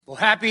Well,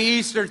 happy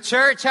Easter,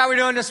 church. How are we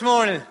doing this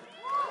morning?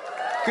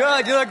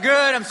 Good. You look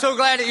good. I'm so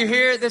glad that you're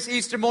here this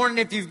Easter morning.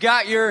 If you've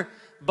got your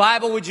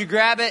Bible, would you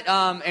grab it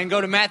and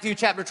go to Matthew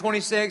chapter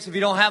 26? If you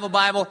don't have a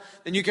Bible,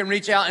 then you can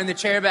reach out in the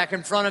chair back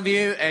in front of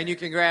you and you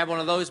can grab one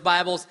of those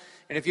Bibles.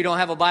 And if you don't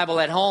have a Bible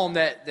at home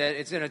that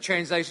it's in a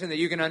translation that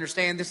you can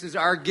understand, this is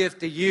our gift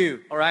to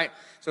you, all right?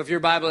 So if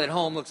your Bible at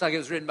home looks like it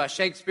was written by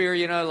Shakespeare,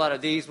 you know, a lot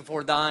of these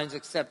before thines,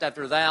 except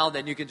after thou,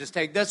 then you can just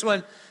take this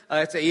one.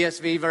 It's an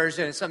ESV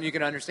version. It's something you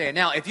can understand.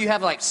 Now, if you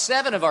have like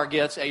 7 of our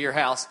gifts at your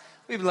house,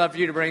 we'd love for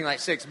you to bring like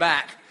 6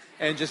 back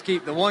and just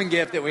keep the one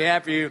gift that we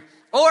have for you.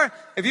 Or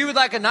if you would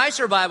like a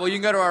nicer Bible, you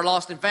can go to our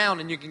Lost and Found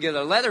and you can get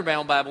a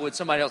leather-bound Bible with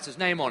somebody else's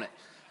name on it.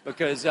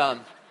 Because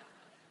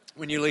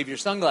when you leave your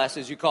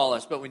sunglasses, you call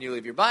us. But when you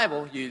leave your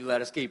Bible, you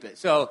let us keep it.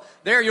 So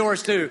they're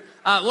yours too.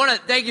 I want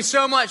to thank you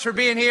so much for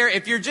being here.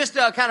 If you're just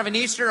kind of an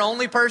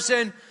Easter-only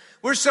person,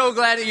 we're so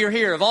glad that you're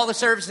here. Of all the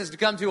services to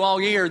come to all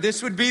year,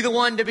 this would be the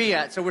one to be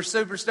at. So we're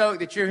super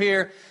stoked that you're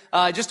here.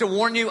 Just to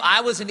warn you,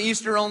 I was an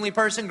Easter-only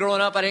person growing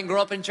up. I didn't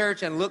grow up in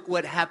church, and look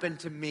what happened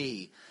to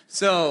me.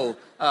 So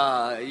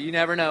you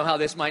never know how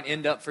this might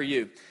end up for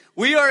you.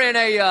 We are in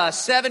a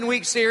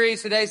 7-week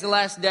series. Today's the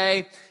last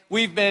day.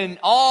 We've been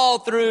all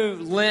through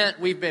Lent.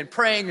 We've been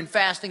praying and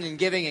fasting and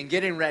giving and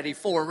getting ready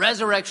for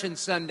Resurrection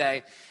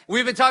Sunday.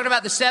 We've been talking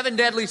about the 7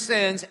 deadly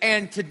sins,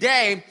 and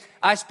today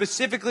I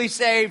specifically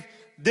saved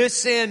this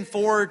sin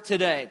for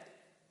today.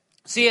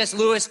 C.S.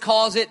 Lewis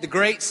calls it the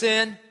great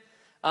sin.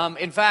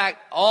 In fact,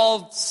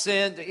 all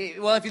sin,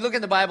 well, if you look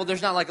in the Bible,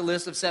 there's not like a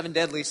list of 7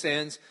 deadly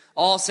sins.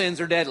 All sins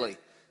are deadly.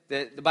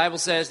 The Bible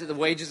says that the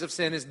wages of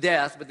sin is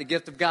death, but the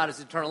gift of God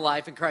is eternal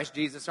life in Christ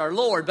Jesus our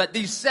Lord. But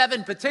these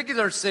 7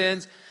 particular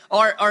sins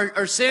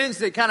are sins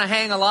that kind of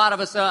hang a lot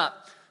of us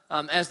up.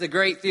 As the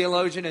great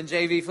theologian and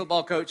JV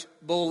football coach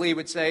Bull Lee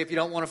would say, if you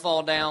don't want to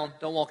fall down,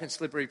 don't walk in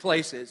slippery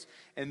places.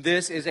 And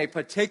this is a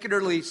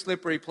particularly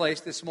slippery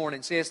place this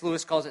morning. C.S.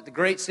 Lewis calls it the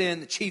great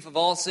sin, the chief of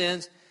all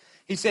sins.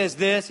 He says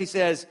this, he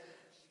says,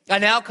 I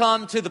now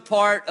come to the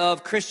part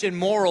of Christian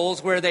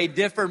morals where they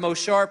differ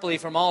most sharply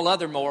from all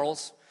other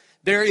morals.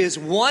 There is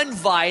one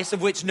vice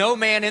of which no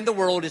man in the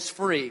world is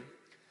free,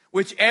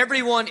 which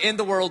everyone in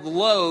the world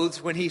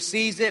loathes when he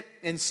sees it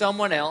in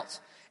someone else,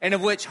 and of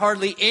which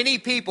hardly any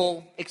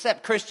people,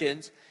 except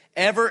Christians,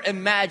 ever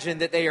imagine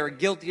that they are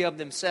guilty of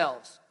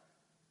themselves.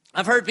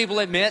 I've heard people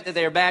admit that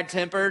they are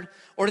bad-tempered,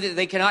 or that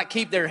they cannot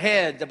keep their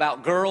heads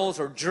about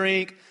girls or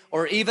drink,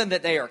 or even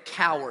that they are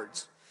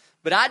cowards.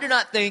 But I do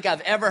not think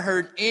I've ever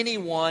heard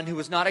anyone who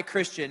was not a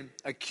Christian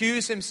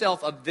accuse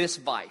himself of this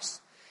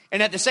vice.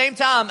 And at the same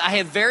time, I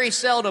have very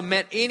seldom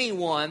met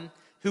anyone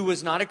who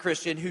was not a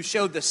Christian who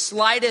showed the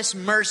slightest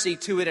mercy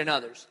to it in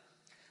others.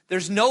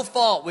 There's no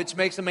fault which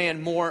makes a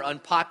man more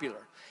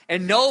unpopular,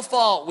 and no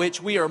fault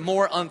which we are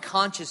more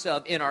unconscious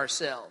of in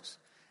ourselves.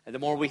 And the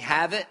more we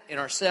have it in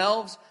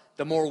ourselves,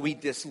 the more we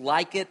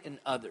dislike it in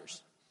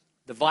others.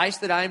 The vice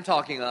that I am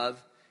talking of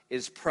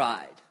is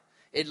pride.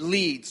 It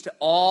leads to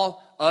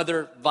all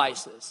other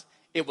vices.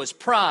 It was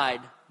pride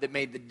that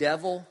made the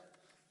devil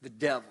the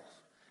devil.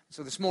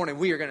 So this morning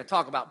we are going to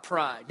talk about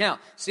pride. Now,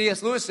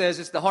 C.S. Lewis says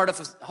it's the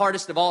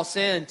hardest of all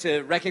sin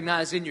to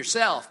recognize in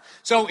yourself.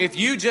 So if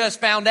you just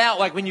found out,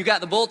 like when you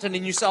got the bulletin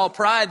and you saw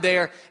pride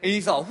there, and you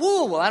thought,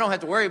 whoo, well, I don't have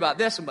to worry about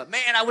this one, but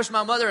man, I wish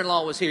my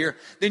mother-in-law was here,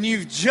 then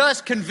you've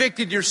just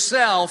convicted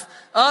yourself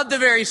of the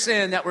very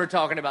sin that we're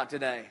talking about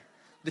today.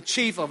 The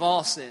chief of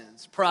all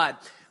sins, pride.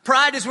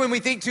 Pride is when we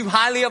think too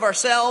highly of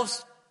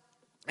ourselves.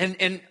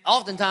 And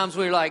oftentimes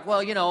we're like,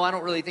 well, you know, I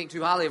don't really think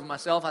too highly of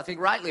myself. I think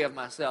rightly of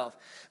myself.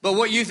 But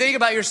what you think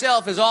about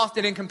yourself is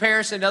often in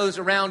comparison to those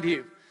around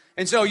you.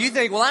 And so you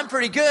think, well, I'm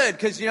pretty good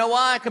because you know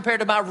why? Compared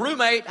to my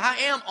roommate, I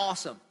am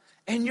awesome.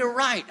 And you're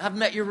right. I've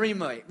met your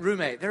roommate.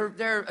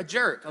 They're a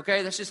jerk,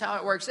 okay? That's just how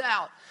it works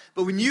out.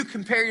 But when you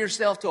compare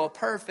yourself to a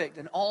perfect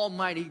and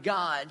almighty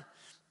God,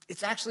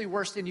 it's actually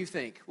worse than you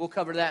think. We'll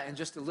cover that in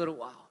just a little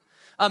while.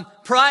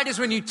 Pride is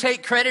when you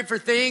take credit for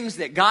things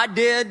that God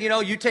did. You know,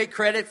 you take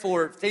credit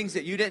for things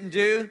that you didn't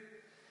do.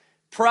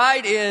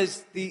 Pride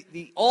is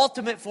the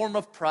ultimate form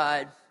of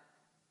pride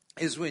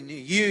is when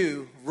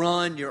you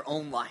run your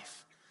own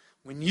life.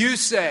 When you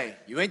say,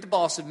 you ain't the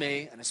boss of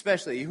me, and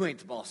especially you ain't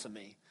the boss of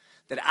me,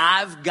 that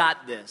I've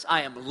got this.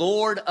 I am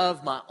Lord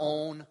of my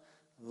own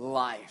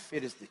life.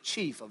 It is the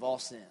chief of all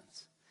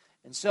sins.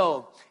 And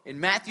so, in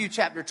Matthew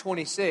chapter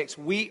 26,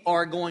 we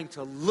are going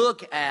to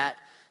look at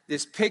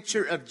this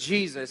picture of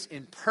Jesus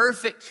in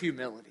perfect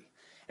humility.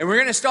 And we're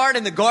going to start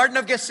in the Garden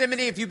of Gethsemane.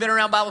 If you've been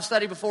around Bible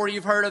study before,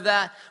 you've heard of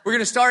that. We're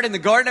going to start in the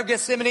Garden of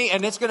Gethsemane,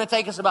 and it's going to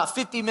take us about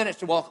 50 minutes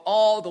to walk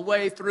all the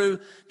way through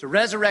to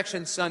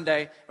Resurrection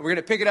Sunday. And we're going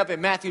to pick it up in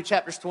Matthew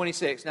chapter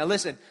 26. Now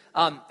listen,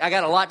 I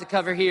got a lot to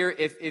cover here.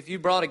 If you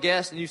brought a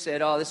guest and you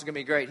said, oh, this is going to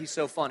be great, he's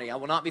so funny. I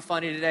will not be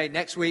funny today.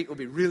 Next week will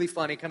be really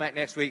funny. Come back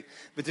next week.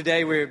 But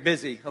today we're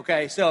busy,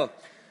 okay? So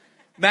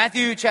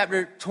Matthew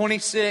chapter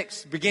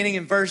 26, beginning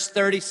in verse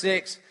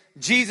 36.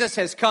 Jesus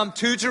has come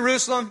to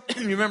Jerusalem.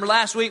 You remember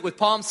last week with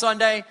Palm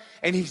Sunday,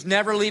 and he's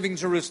never leaving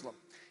Jerusalem.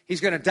 He's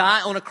going to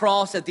die on a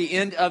cross at the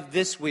end of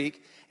this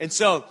week. And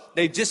so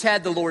they've just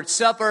had the Lord's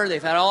Supper.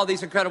 They've had all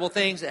these incredible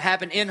things that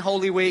happen in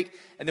Holy Week.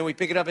 And then we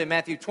pick it up in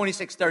Matthew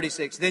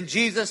 26:36. Then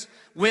Jesus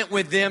went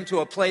with them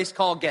to a place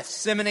called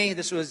Gethsemane.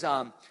 This was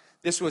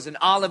an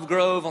olive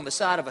grove on the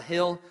side of a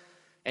hill.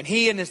 And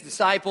he and his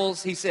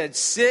disciples, he said,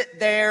 sit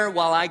there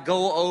while I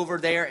go over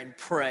there and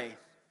pray.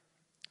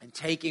 And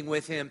taking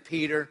with him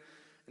Peter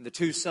and the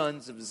two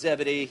sons of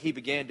Zebedee, he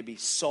began to be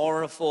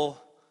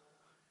sorrowful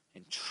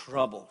and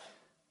troubled.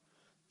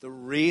 The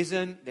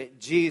reason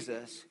that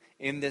Jesus,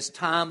 in this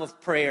time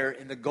of prayer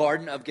in the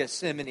Garden of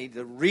Gethsemane,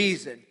 the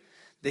reason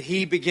that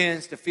he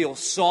begins to feel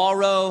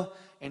sorrow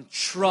and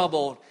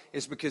troubled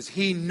is because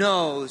he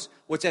knows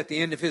what's at the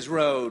end of his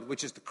road,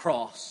 which is the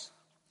cross.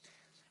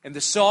 And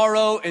the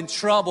sorrow and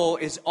trouble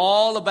is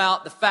all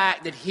about the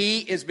fact that he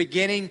is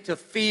beginning to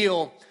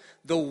feel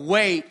the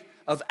weight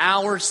of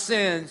our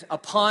sins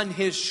upon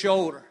his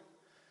shoulder.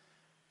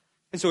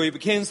 And so he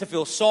begins to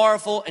feel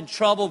sorrowful and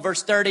troubled.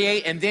 Verse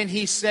 38, and then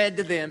he said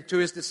to them, to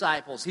his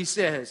disciples, he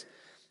says,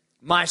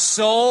 my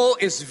soul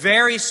is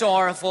very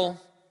sorrowful,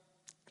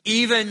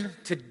 even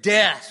to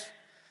death.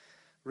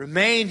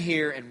 Remain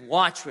here and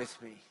watch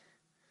with me. You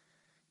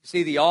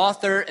see, the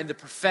author and the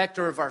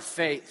perfecter of our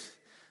faith,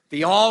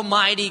 the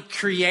almighty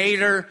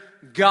creator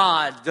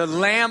God, the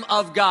Lamb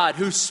of God,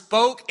 who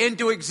spoke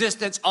into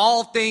existence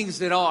all things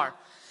that are,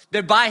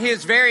 that by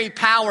his very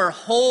power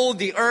hold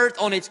the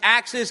earth on its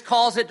axis,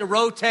 cause it to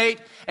rotate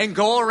and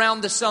go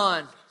around the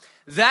sun.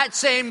 That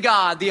same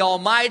God, the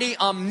almighty,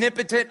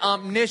 omnipotent,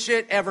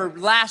 omniscient,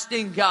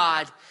 everlasting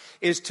God,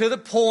 is to the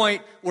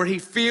point where he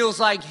feels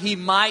like he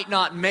might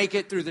not make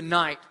it through the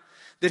night.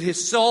 That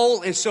his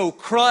soul is so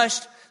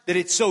crushed, that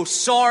it's so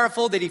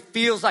sorrowful that he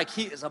feels like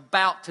he is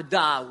about to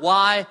die.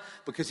 Why?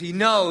 Because he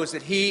knows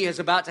that he is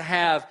about to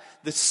have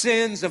the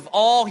sins of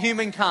all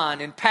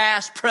humankind in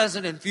past,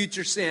 present, and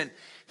future sin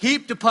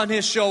heaped upon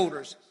his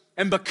shoulders.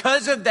 And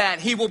because of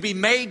that, he will be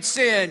made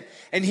sin,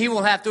 and he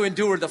will have to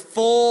endure the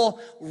full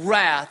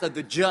wrath of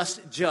the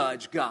just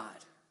judge, God.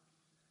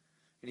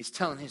 And he's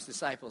telling his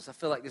disciples, I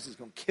feel like this is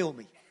going to kill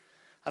me.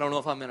 I don't know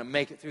if I'm going to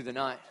make it through the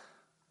night.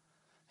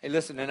 Hey,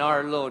 listen, in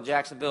our little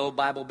Jacksonville,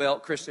 Bible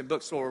Belt, Christian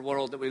bookstore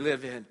world that we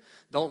live in,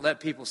 don't let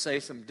people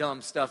say some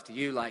dumb stuff to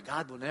you like,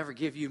 God will never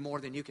give you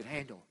more than you can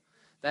handle.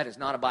 That is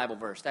not a Bible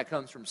verse. That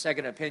comes from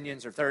second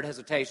opinions or third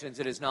hesitations.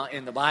 It is not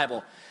in the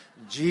Bible.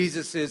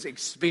 Jesus'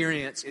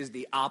 experience is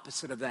the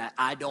opposite of that.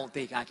 I don't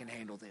think I can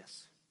handle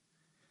this.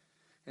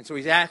 And so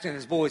he's asking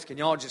his boys, can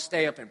y'all just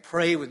stay up and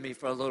pray with me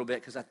for a little bit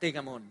because I think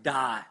I'm going to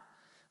die.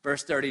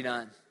 Verse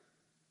 39.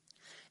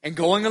 And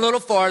going a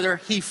little farther,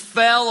 he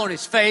fell on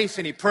his face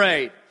and he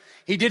prayed.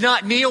 He did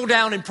not kneel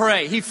down and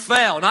pray. He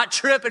fell, not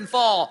trip and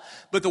fall.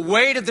 But the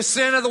weight of the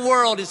sin of the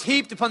world is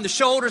heaped upon the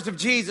shoulders of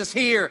Jesus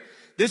here.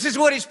 This is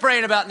what he's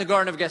praying about in the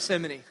Garden of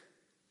Gethsemane. It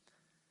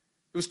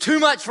was too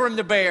much for him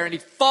to bear, and he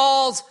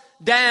falls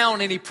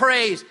down and he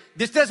prays.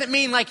 This doesn't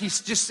mean like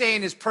he's just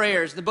saying his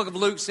prayers. The book of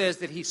Luke says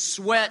that he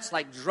sweats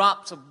like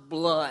drops of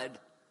blood.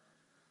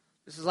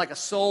 This is like a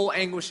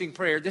soul-anguishing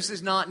prayer. This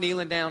is not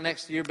kneeling down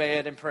next to your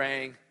bed and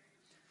praying.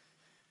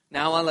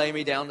 Now I lay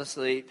me down to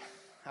sleep.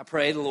 I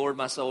pray the Lord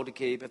my soul to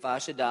keep. If I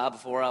should die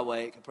before I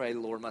wake, I pray the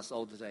Lord my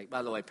soul to take.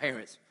 By the way,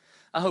 parents,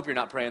 I hope you're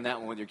not praying that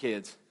one with your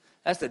kids.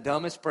 That's the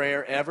dumbest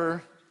prayer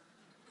ever.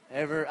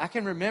 I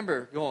can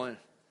remember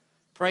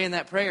praying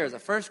that prayer as a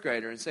first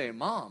grader and saying,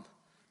 Mom,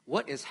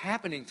 what is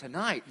happening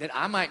tonight that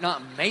I might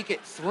not make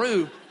it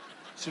through?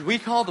 Should we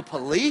call the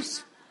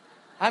police?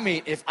 I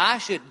mean, if I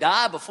should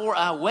die before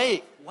I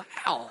wake,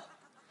 wow.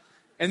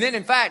 And then,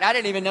 in fact, I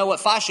didn't even know what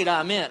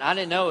Fashadai meant. I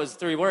didn't know it was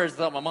 3 words. I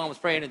thought my mom was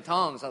praying in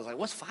tongues. I was like,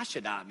 what's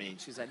Fashadai mean?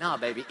 She's like, nah,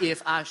 baby,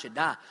 if I should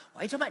die.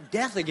 Why are you talking about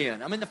death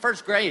again? I'm in the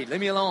first grade. Leave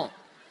me alone.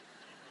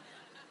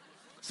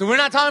 So we're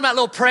not talking about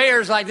little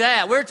prayers like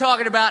that. We're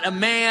talking about a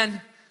man,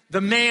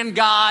 the man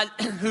God,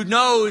 who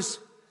knows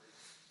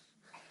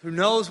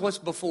what's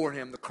before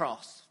him, the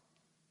cross.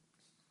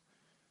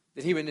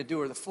 That he would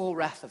endure the full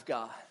wrath of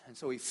God. And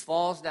so he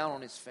falls down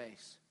on his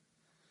face.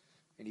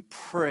 And he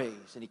prays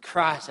and he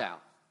cries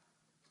out.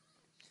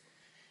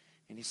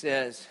 And he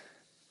says,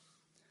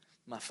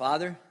 my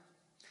Father,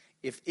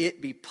 if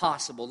it be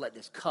possible, let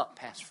this cup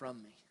pass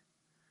from me.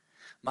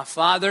 My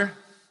Father,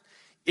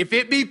 if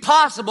it be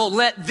possible,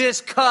 let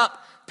this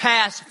cup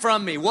pass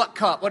from me. What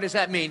cup? What does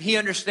that mean? He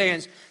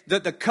understands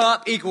that the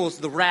cup equals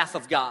the wrath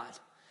of God.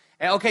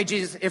 And okay,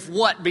 Jesus, if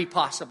what be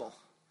possible?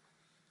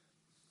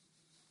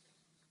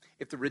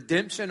 If the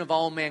redemption of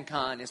all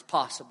mankind is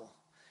possible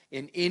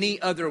in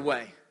any other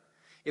way,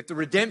 if the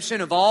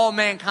redemption of all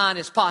mankind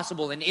is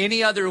possible in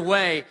any other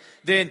way,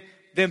 then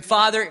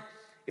Father,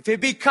 if it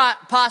be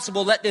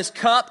possible, let this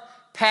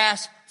cup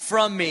pass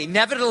from me.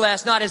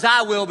 Nevertheless, not as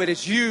I will, but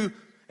as you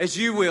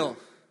will.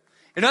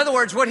 In other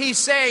words, what he's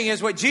saying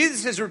is, what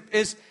Jesus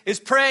is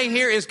praying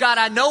here is, God,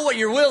 I know what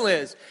your will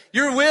is.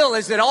 Your will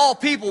is that all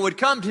people would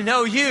come to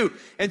know you.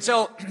 And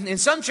so, in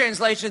some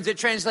translations, it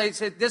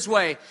translates it this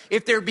way.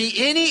 If there be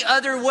any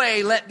other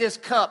way, let this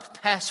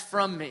cup pass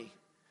from me.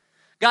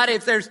 God,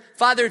 if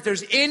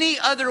there's any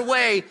other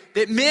way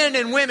that men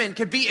and women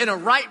could be in a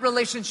right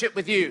relationship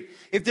with you,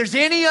 if there's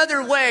any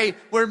other way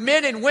where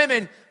men and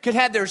women could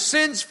have their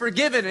sins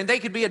forgiven and they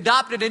could be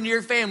adopted into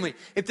your family,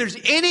 if there's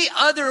any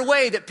other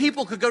way that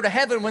people could go to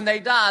heaven when they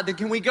die, then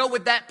can we go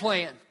with that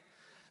plan?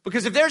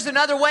 Because if there's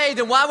another way,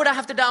 then why would I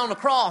have to die on the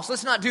cross?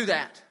 Let's not do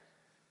that.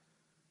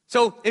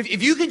 So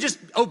if you can just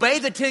obey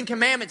the 10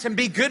 Commandments and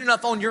be good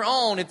enough on your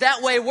own, if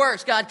that way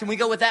works, God, can we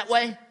go with that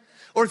way?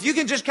 Or if you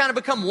can just kind of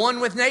become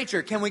one with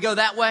nature, can we go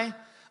that way?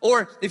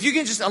 Or if you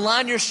can just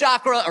align your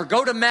chakra or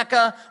go to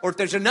Mecca, or if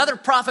there's another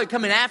prophet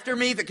coming after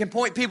me that can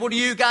point people to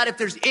you, God, if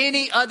there's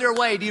any other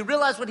way. Do you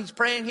realize what he's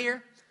praying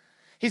here?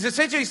 He's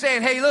essentially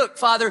saying, hey, look,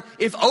 Father,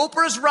 if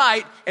Oprah's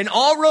right and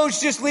all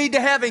roads just lead to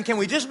heaven, can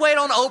we just wait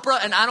on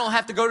Oprah and I don't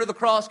have to go to the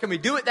cross? Can we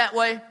do it that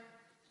way?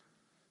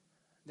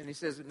 Then he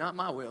says, not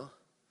my will,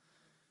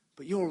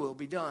 but your will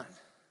be done.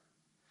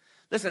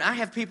 Listen, I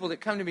have people that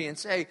come to me and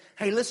say,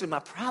 hey, listen, my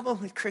problem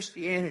with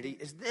Christianity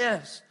is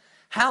this.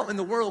 How in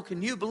the world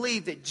can you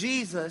believe that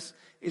Jesus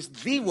is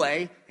the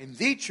way and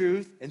the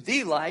truth and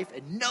the life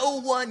and no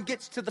one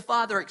gets to the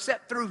Father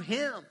except through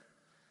him?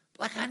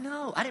 Like, I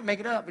know. I didn't make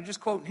it up. I'm just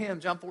quoting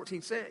him, John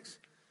 14:6. And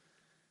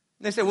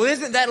they say, well,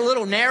 isn't that a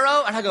little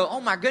narrow? And I go,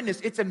 oh my goodness,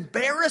 it's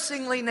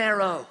embarrassingly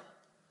narrow.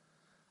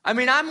 I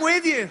mean, I'm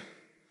with you.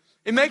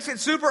 It makes it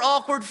super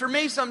awkward for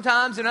me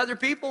sometimes and other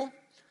people.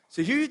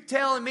 So you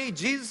telling me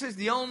Jesus is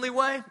the only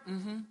way?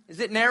 Mm-hmm.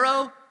 Is it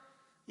narrow?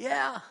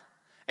 Yeah.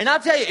 And I'll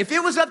tell you, if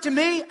it was up to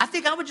me, I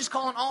think I would just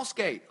call an all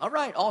skate. All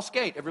right, all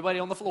skate. Everybody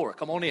on the floor,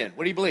 come on in.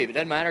 What do you believe? It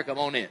doesn't matter. Come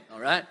on in. All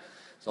right.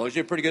 As long as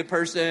you're a pretty good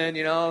person,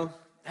 you know,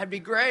 that'd be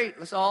great.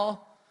 Let's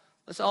all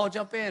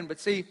jump in. But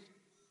see,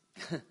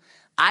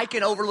 I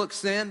can overlook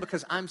sin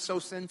because I'm so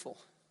sinful.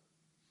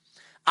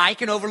 I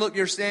can overlook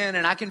your sin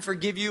and I can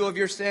forgive you of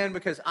your sin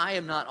because I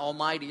am not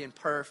almighty and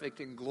perfect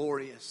and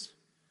glorious.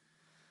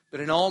 But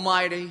an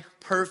almighty,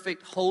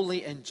 perfect,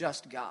 holy, and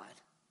just God.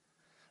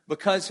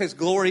 Because his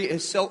glory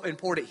is so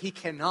important, he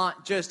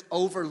cannot just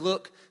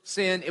overlook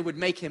sin. It would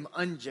make him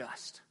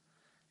unjust.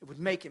 It would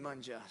make him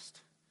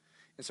unjust.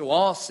 And so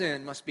all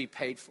sin must be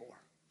paid for.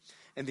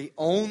 And the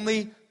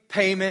only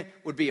payment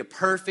would be a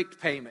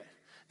perfect payment.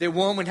 That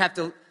one would have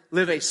to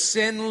live a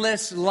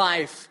sinless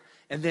life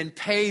and then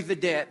pay the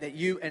debt that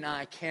you and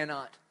I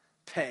cannot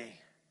pay.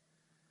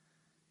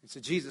 And so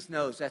Jesus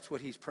knows that's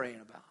what he's praying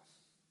about.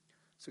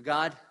 So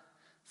God,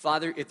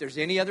 Father, if there's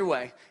any other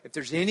way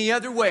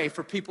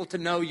for people to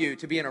know you,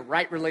 to be in a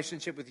right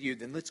relationship with you,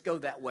 then let's go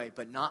that way.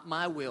 But not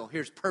my will.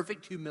 Here's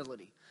perfect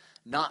humility.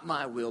 Not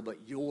my will,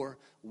 but your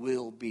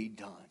will be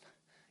done.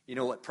 You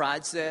know what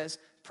pride says?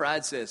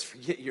 Pride says,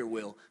 forget your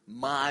will.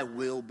 My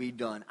will be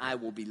done. I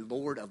will be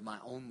Lord of my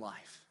own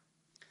life.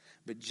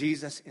 But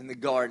Jesus in the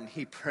garden,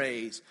 he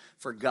prays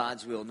for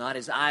God's will. Not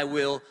as I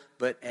will,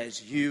 but as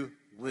you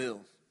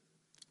will.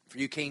 For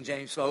you King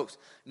James folks,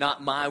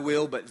 not my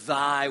will, but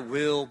thy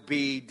will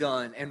be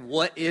done. And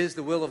what is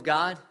the will of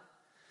God?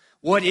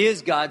 What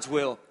is God's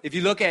will? If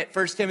you look at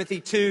 1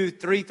 Timothy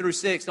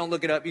 2:3-6, don't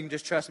look it up, you can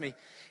just trust me.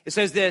 It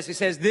says this,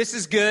 this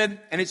is good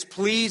and it's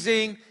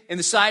pleasing in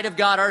the sight of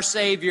God our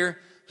Savior,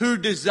 who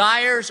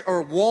desires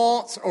or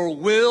wants or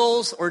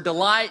wills or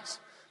delights,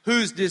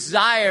 whose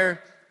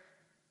desire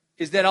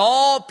is that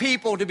all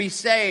people to be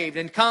saved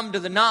and come to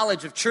the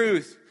knowledge of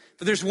truth.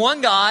 For there's one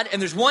God and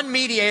there's one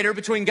mediator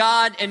between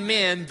God and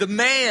men, the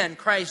man,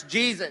 Christ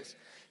Jesus,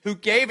 who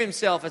gave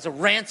himself as a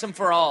ransom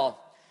for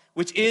all,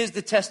 which is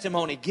the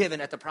testimony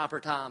given at the proper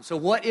time. So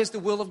what is the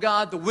will of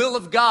God? The will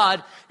of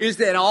God is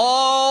that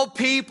all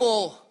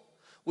people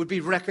would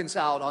be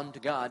reconciled unto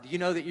God. Do you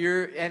know that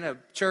you're in a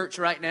church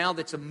right now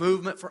that's a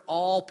movement for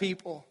all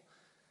people?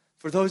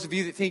 For those of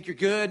you that think you're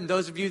good and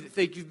those of you that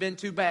think you've been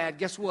too bad,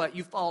 guess what?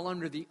 You fall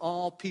under the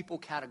all people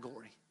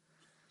category.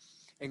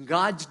 And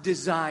God's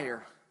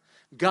desire,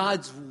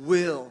 God's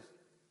will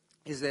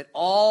is that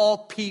all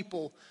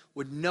people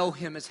would know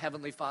him as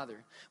Heavenly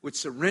Father, would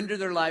surrender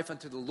their life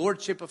unto the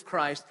Lordship of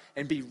Christ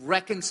and be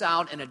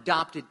reconciled and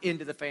adopted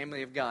into the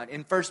family of God.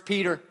 In 2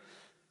 Peter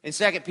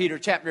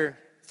chapter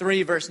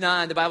 3, verse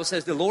 9, the Bible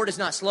says, the Lord is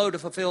not slow to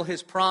fulfill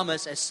his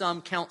promise, as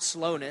some count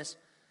slowness,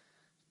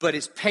 but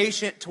is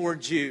patient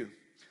towards you,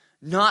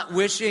 not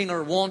wishing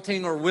or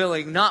wanting or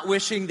willing, not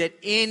wishing that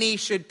any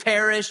should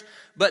perish,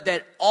 but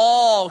that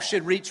all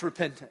should reach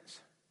repentance.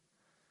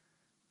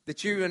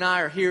 That you and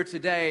I are here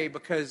today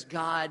because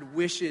God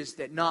wishes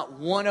that not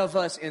one of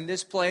us in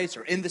this place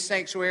or in the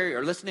sanctuary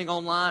or listening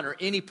online or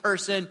any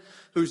person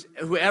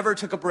who ever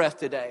took a breath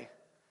today,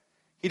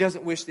 he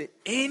doesn't wish that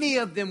any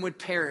of them would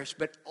perish,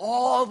 but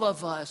all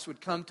of us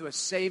would come to a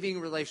saving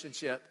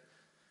relationship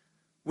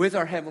with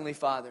our Heavenly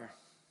Father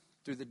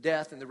through the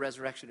death and the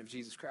resurrection of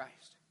Jesus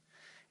Christ.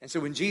 And so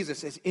when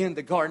Jesus is in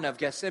the Garden of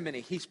Gethsemane,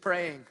 he's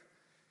praying,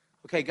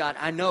 okay, God,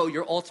 I know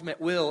your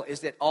ultimate will is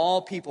that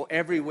all people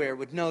everywhere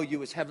would know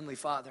you as Heavenly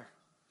Father.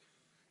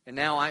 And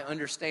now I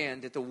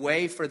understand that the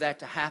way for that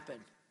to happen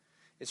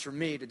is for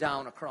me to die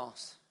on a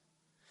cross.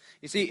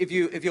 You see, if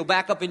you'll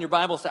back up in your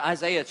Bibles to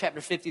Isaiah chapter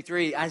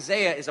 53,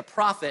 Isaiah is a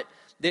prophet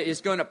that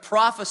is going to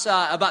prophesy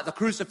about the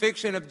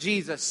crucifixion of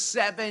Jesus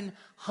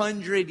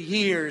 700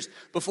 years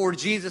before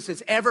Jesus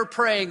is ever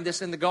praying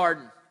this in the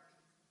garden.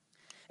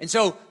 And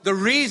so the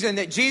reason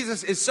that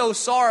Jesus is so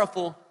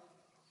sorrowful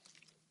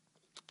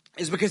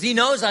is because he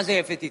knows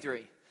Isaiah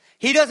 53.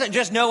 He doesn't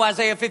just know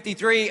Isaiah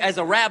 53 as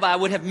a rabbi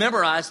would have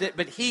memorized it,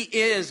 but he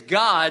is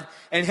God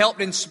and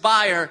helped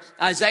inspire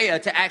Isaiah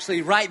to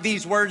actually write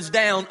these words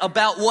down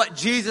about what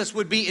Jesus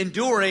would be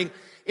enduring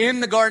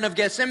in the Garden of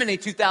Gethsemane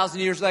 2,000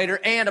 years later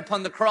and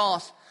upon the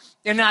cross.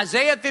 In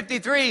Isaiah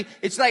 53,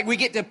 it's like we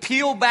get to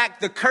peel back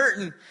the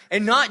curtain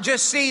and not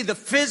just see the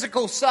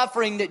physical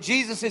suffering that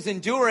Jesus is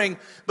enduring,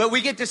 but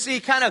we get to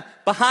see kind of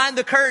behind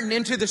the curtain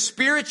into the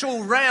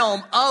spiritual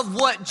realm of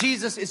what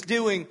Jesus is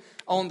doing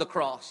on the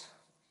cross.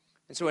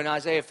 And so in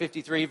Isaiah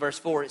 53, verse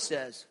 4, it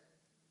says,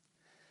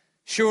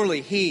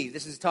 surely he,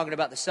 this is talking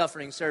about the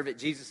suffering servant,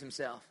 Jesus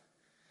himself,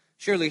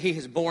 surely he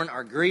has borne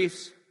our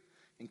griefs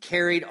and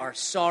carried our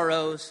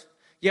sorrows,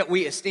 yet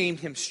we esteemed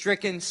him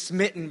stricken,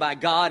 smitten by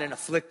God, and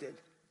afflicted.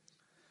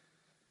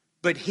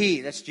 But he,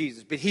 that's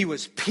Jesus, but he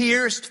was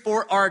pierced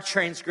for our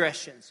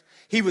transgressions.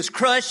 He was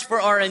crushed for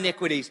our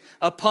iniquities.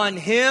 Upon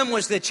him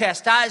was the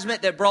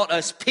chastisement that brought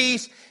us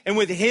peace, and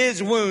with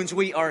his wounds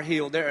we are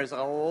healed. There is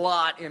a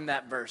lot in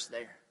that verse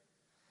there.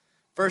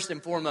 First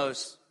and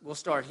foremost, we'll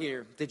start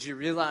here. Did you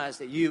realize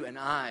that you and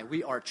I,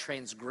 we are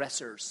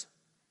transgressors?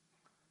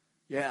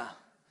 Yeah,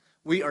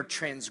 we are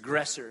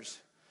transgressors.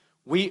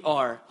 We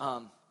are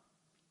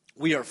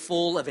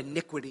full of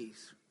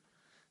iniquities.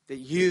 That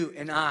you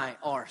and I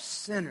are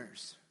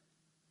sinners.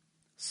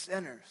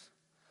 Sinners.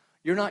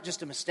 You're not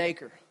just a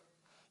mistaker.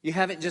 You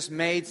haven't just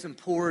made some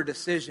poor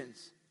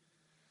decisions.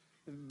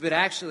 But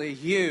actually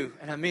you,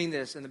 and I mean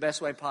this in the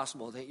best way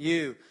possible, that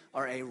you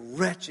are a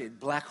wretched,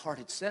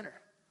 black-hearted sinner.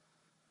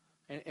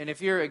 And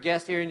if you're a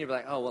guest here and you're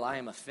like, oh, well, I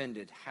am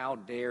offended. How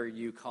dare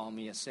you call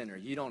me a sinner?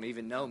 You don't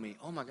even know me.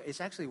 Oh, my God,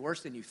 it's actually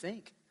worse than you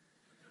think.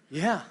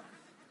 Yeah.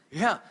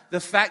 The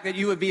fact that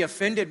you would be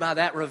offended by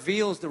that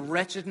reveals the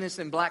wretchedness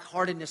and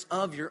black-heartedness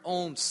of your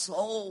own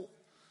soul.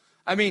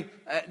 I mean,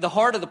 the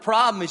heart of the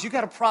problem is you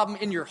got a problem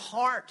in your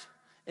heart.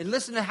 And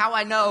listen to how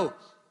I know.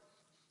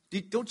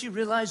 Don't you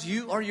realize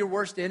you are your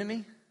worst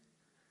enemy?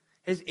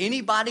 Has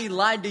anybody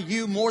lied to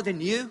you more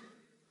than you?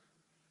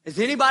 Has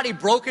anybody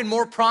broken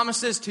more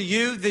promises to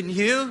you than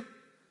you?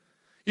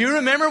 You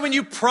remember when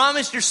you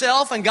promised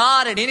yourself and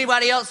God and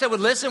anybody else that would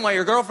listen while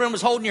your girlfriend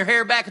was holding your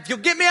hair back, if you'll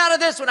get me out of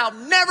this one, I'll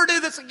never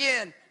do this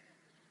again.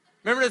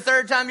 Remember the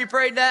third time you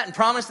prayed that and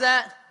promised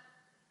that?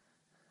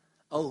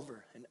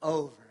 Over and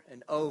over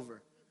and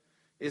over.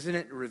 Isn't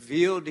it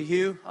revealed to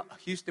you?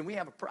 Houston, we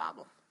have a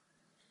problem.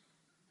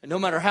 And no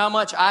matter how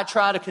much I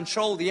try to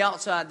control the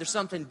outside, there's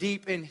something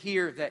deep in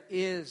here that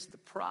is the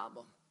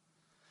problem.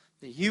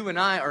 That you and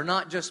I are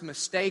not just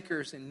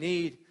mistakers in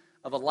need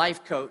of a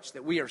life coach,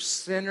 that we are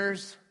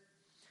sinners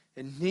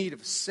in need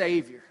of a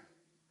Savior.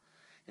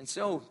 And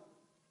so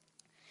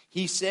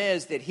he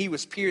says that he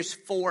was pierced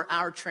for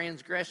our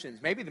transgressions.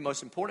 Maybe the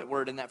most important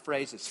word in that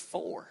phrase is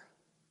for.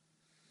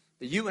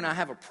 That you and I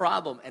have a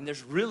problem, and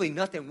there's really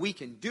nothing we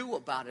can do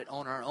about it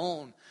on our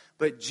own.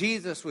 But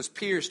Jesus was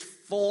pierced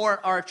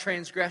for our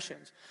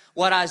transgressions.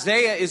 What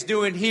Isaiah is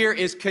doing here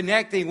is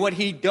connecting what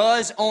he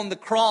does on the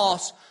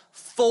cross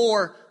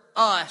for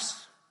us.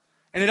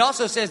 And it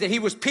also says that he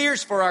was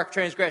pierced for our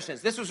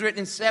transgressions. This was written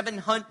in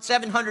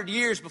 700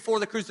 years before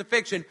the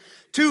crucifixion,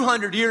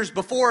 200 years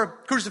before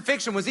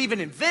crucifixion was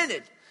even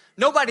invented.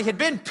 Nobody had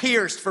been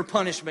pierced for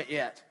punishment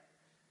yet.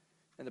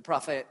 And the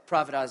prophet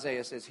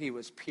Isaiah says he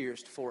was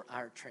pierced for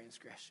our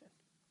transgression.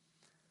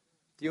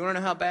 Do you want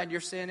to know how bad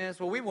your sin is?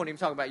 Well, we won't even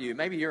talk about you.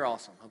 Maybe you're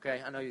awesome,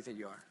 okay? I know you think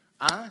you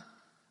are.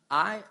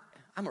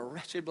 I'm a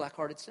wretched,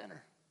 black-hearted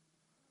sinner.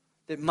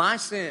 That my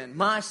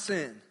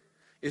sin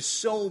is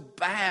so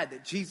bad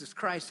that Jesus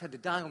Christ had to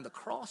die on the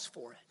cross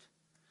for it.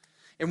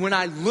 And when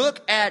I look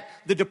at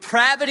the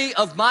depravity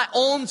of my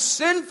own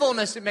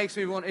sinfulness,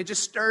 it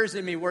just stirs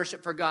in me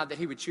worship for God that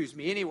he would choose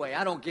me anyway.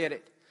 I don't get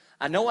it.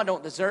 I know I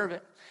don't deserve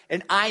it.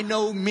 And I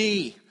know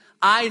me.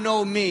 I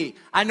know me.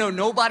 I know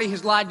nobody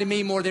has lied to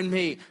me more than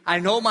me. I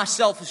know my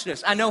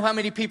selfishness. I know how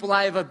many people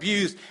I have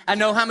abused. I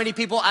know how many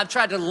people I've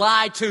tried to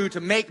lie to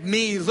make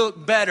me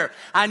look better.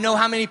 I know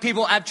how many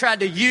people I've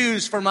tried to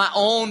use for my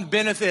own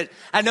benefit.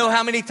 I know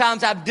how many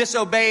times I've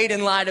disobeyed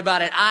and lied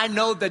about it. I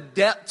know the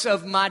depths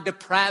of my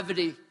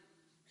depravity.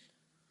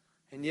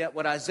 And yet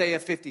what Isaiah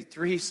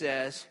 53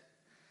 says,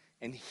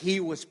 and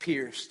he was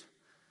pierced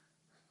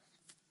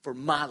for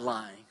my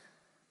lying,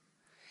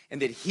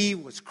 and that he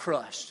was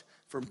crushed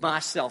for my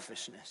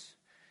selfishness,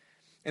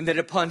 and that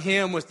upon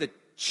him was the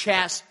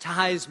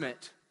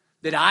chastisement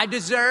that I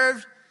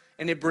deserved,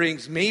 and it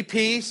brings me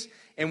peace,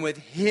 and with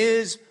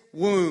his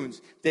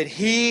wounds, that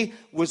he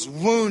was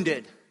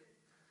wounded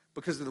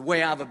because of the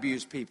way I've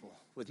abused people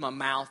with my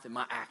mouth and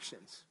my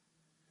actions.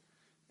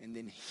 And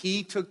then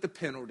he took the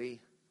penalty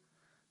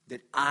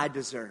that I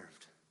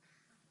deserved.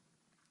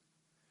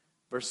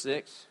 Verse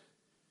 6.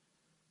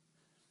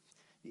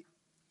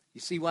 You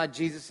see why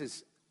Jesus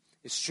is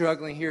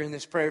struggling here in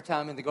this prayer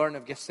time in the Garden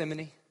of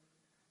Gethsemane?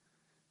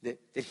 that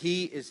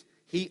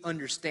he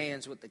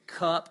understands what the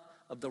cup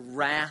of the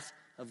wrath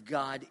of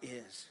God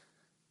is.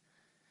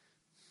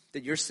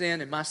 That your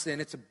sin and my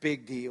sin, it's a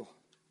big deal.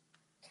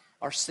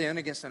 Our sin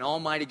against an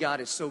almighty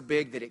God is so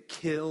big that it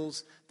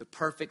kills the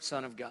perfect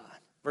Son of God.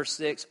 Verse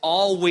 6,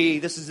 all we,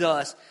 this is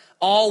us,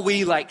 all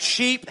we like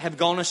sheep have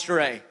gone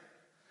astray.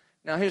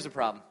 Now here's the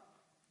problem.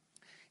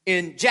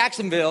 In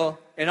Jacksonville,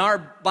 in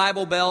our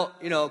Bible Belt,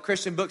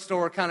 Christian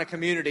bookstore kind of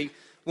community,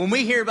 when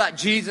we hear about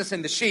Jesus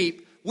and the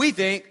sheep, we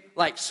think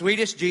like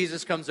Swedish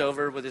Jesus comes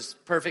over with his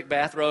perfect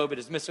bathrobe and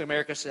his Miss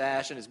America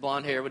sash and his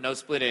blonde hair with no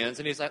split ends.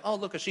 And he's like, oh,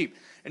 look, a sheep.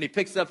 And he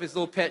picks up his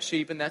little pet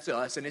sheep, and that's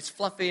us. And it's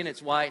fluffy and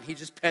it's white. And he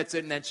just pets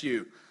it, and that's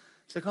you.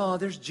 It's like, oh,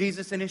 there's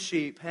Jesus and his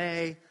sheep.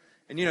 Hey.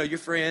 And, you're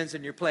friends,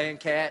 and you're playing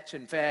catch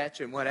and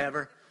fetch and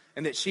whatever.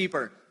 And that sheep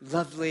are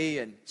lovely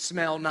and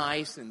smell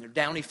nice, and they're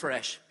downy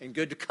fresh and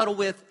good to cuddle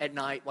with at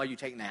night while you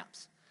take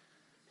naps.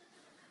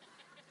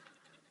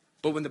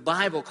 But when the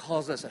Bible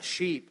calls us a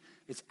sheep,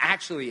 it's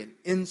actually an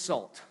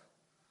insult.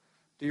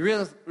 Do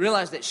you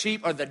realize that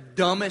sheep are the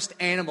dumbest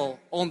animal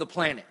on the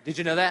planet? Did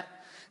you know that?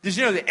 Did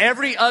you know that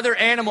every other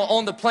animal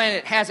on the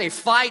planet has a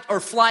fight or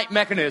flight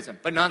mechanism,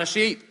 but not a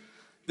sheep?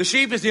 The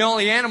sheep is the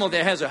only animal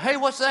that has a, hey,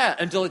 what's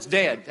that? Until it's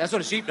dead. That's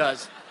what a sheep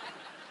does.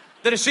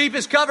 That a sheep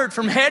is covered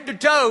from head to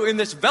toe in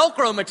this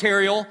Velcro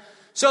material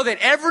so that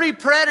every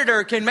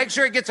predator can make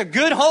sure it gets a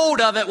good hold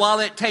of it while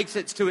it takes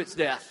it to its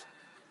death.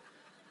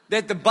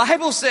 That the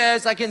Bible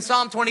says, like in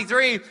Psalm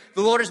 23,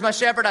 the Lord is my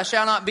shepherd, I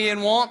shall not be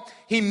in want.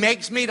 He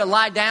makes me to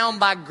lie down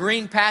by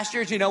green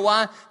pastures. You know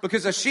why?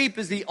 Because a sheep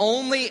is the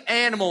only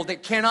animal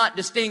that cannot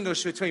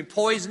distinguish between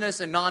poisonous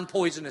and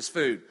non-poisonous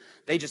food.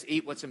 They just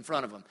eat what's in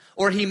front of them.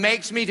 Or he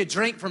makes me to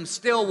drink from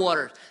still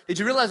water. Did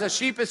you realize a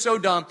sheep is so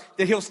dumb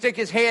that he'll stick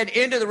his head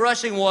into the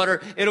rushing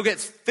water, it'll get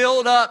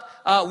filled up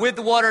with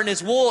the water in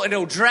his wool, and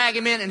it'll drag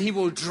him in, and he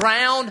will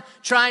drown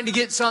trying to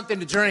get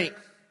something to drink.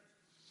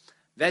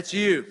 That's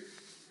you.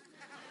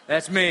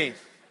 That's me.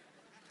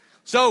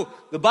 So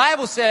the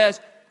Bible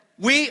says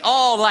we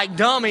all, like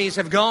dummies,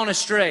 have gone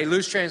astray.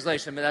 Loose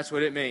translation, but that's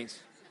what it means.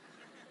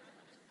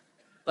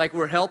 Like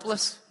we're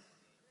helpless.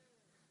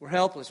 We're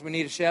helpless. We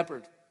need a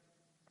shepherd.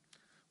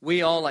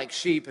 We all, like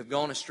sheep, have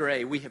gone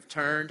astray. We have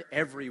turned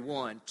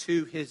everyone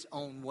to his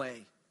own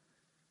way.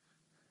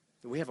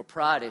 We have a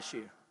pride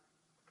issue.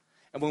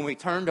 And when we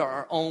turn to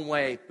our own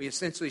way, we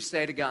essentially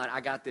say to God,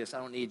 I got this. I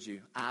don't need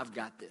you. I've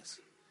got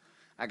this.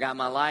 I got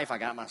my life. I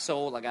got my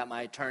soul. I got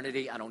my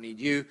eternity. I don't need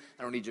you.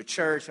 I don't need your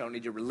church. I don't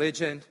need your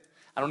religion.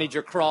 I don't need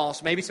your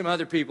cross. Maybe some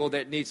other people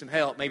that need some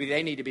help. Maybe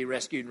they need to be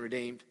rescued and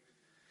redeemed.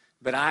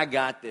 But I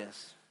got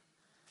this.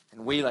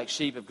 And we, like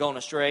sheep, have gone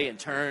astray and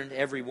turned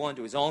every one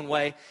to his own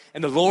way.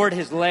 And the Lord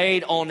has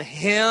laid on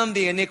him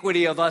the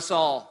iniquity of us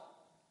all.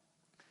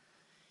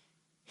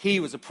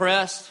 He was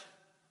oppressed,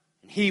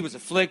 and he was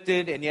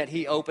afflicted, and yet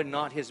he opened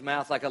not his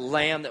mouth. Like a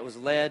lamb that was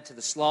led to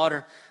the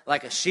slaughter,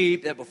 like a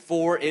sheep that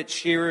before its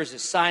shearers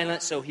is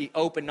silent, so he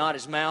opened not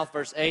his mouth.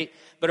 Verse 8,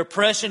 but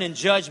oppression and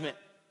judgment,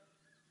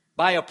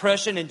 by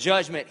oppression and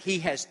judgment he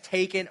has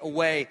taken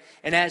away.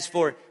 And as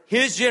for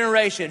his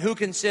generation, who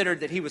considered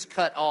that he was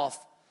cut off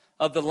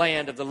of the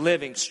land of the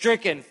living,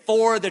 stricken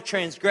for the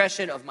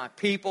transgression of my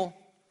people.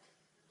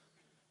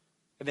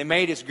 And they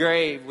made his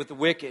grave with the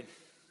wicked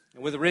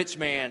and with the rich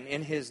man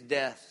in his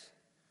death.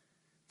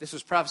 This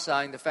was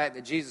prophesying the fact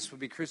that Jesus would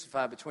be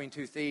crucified between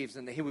two thieves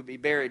and that he would be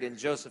buried in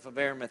Joseph of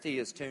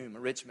Arimathea's tomb, a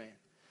rich man.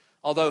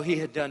 Although he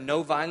had done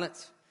no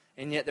violence,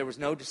 and yet there was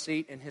no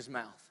deceit in his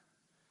mouth.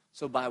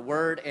 So by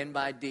word and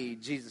by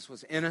deed, Jesus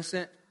was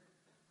innocent,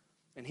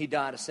 and he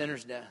died a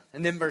sinner's death.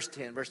 And then verse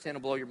 10 will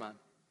blow your mind.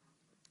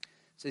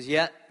 It says,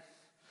 yet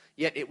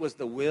it was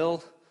the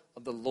will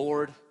of the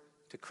Lord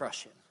to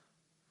crush him.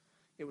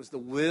 It was the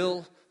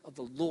will of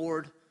the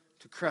Lord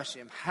to crush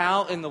him.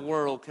 How in the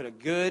world could a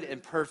good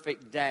and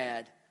perfect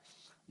dad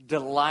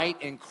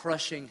delight in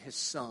crushing his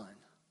son?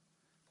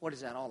 What is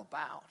that all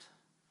about?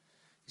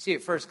 You see,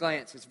 at first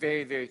glance, it's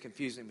very, very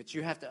confusing. But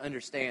you have to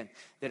understand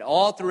that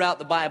all throughout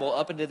the Bible,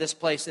 up into this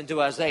place,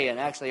 into Isaiah, and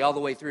actually all the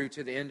way through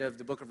to the end of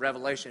the book of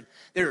Revelation,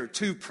 there are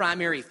two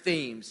primary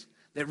themes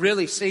that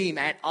really seem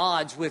at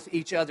odds with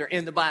each other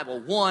in the Bible.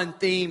 One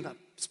theme,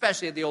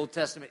 especially in the Old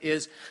Testament,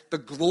 is the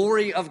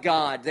glory of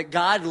God, that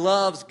God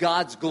loves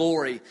God's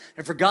glory.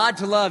 And for God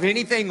to love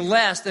anything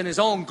less than his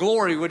own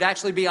glory would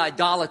actually be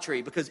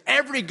idolatry, because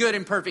every good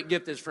and perfect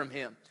gift is from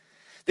him.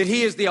 That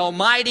he is the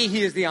Almighty,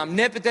 he is the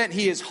Omnipotent,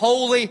 he is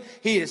holy,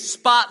 he is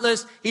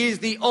spotless, he is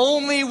the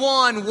only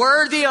one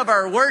worthy of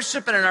our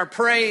worship and our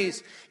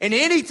praise. And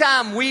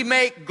anytime we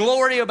make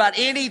glory about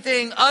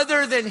anything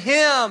other than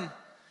him,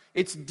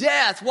 it's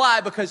death.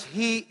 Why? Because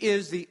he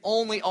is the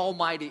only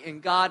Almighty,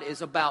 and God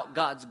is about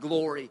God's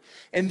glory.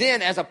 And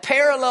then as a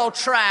parallel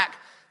track,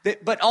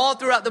 but all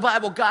throughout the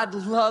Bible, God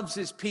loves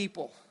his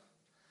people.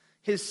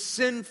 His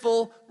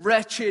sinful,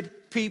 wretched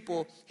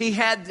people. He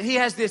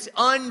has this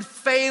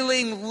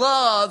unfailing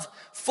love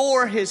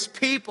for his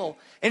people.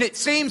 And it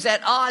seems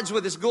at odds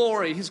with his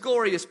glory. His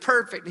glory is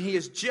perfect, and he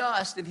is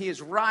just, and he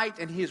is right,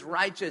 and he is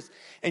righteous.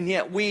 And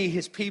yet we,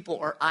 his people,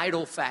 are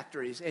idol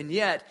factories. And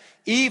yet,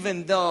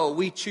 even though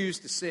we choose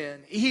to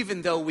sin,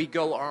 even though we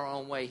go our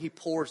own way, he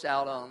pours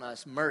out on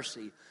us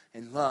mercy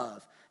and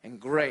love and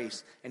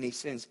grace, and he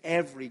sends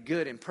every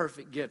good and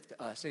perfect gift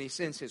to us. And he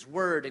sends his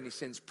word, and he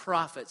sends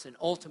prophets, and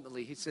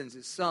ultimately he sends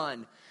his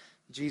son,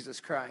 Jesus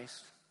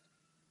Christ.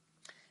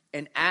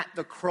 And at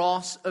the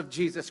cross of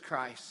Jesus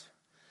Christ,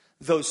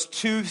 those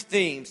two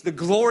themes, the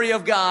glory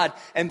of God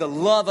and the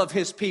love of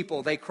his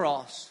people, they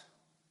cross.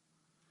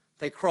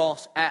 They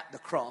cross at the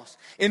cross.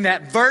 In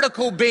that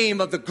vertical beam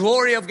of the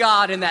glory of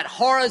God, in that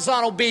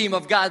horizontal beam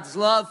of God's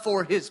love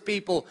for his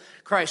people,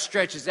 Christ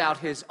stretches out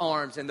his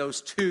arms, and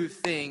those two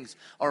things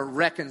are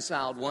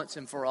reconciled once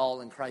and for all.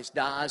 And Christ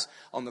dies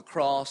on the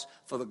cross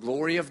for the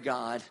glory of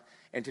God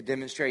and to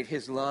demonstrate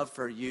his love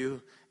for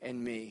you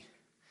and me.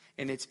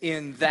 And it's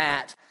in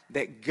that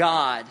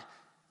God,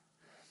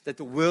 that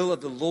the will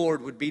of the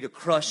Lord would be to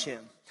crush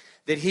him.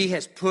 That he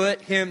has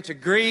put him to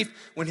grief.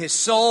 When his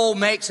soul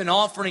makes an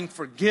offering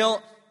for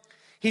guilt,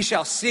 he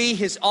shall see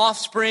his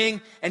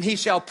offspring, and he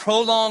shall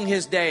prolong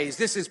his days.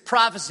 This is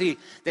prophecy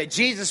that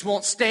Jesus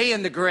won't stay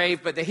in the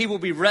grave, but that he will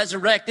be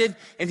resurrected,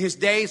 and his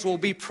days will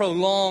be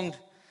prolonged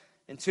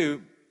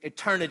into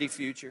eternity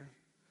future.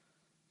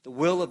 The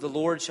will of the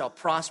Lord shall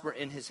prosper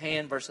in his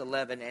hand, verse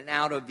 11, and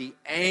out of the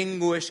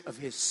anguish of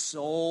his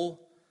soul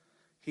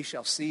he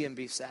shall see and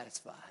be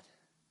satisfied.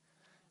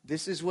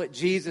 This is what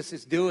Jesus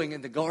is doing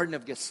in the Garden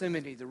of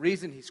Gethsemane. The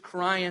reason he's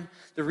crying,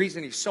 the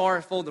reason he's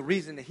sorrowful, the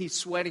reason that he's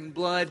sweating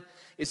blood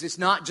is it's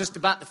not just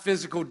about the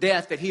physical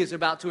death that he is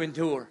about to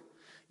endure.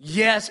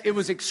 Yes, it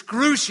was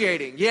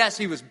excruciating. Yes,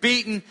 he was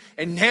beaten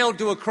and nailed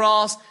to a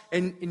cross.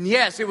 And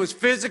yes, it was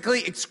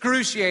physically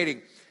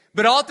excruciating.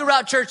 But all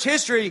throughout church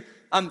history,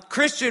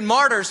 Christian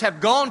martyrs have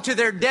gone to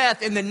their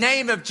death in the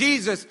name of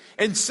Jesus.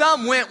 And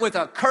some went with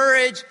a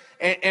courage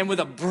and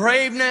with a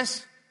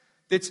braveness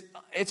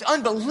it's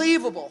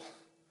unbelievable.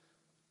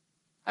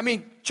 I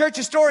mean, church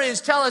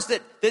historians tell us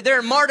that there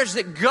are martyrs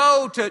that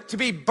go to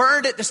be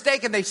burned at the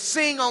stake, and they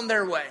sing on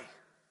their way.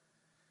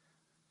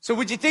 So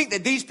would you think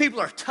that these people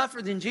are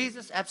tougher than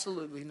Jesus?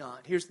 Absolutely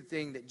not. Here's the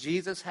thing that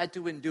Jesus had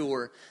to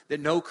endure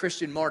that no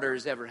Christian martyr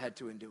has ever had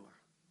to endure.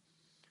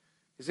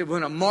 Is that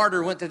when a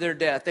martyr went to their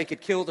death, they could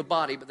kill the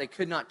body, but they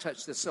could not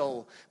touch the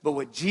soul. But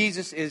what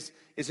Jesus is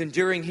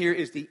enduring here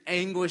is the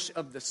anguish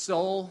of the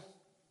soul,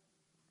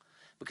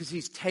 because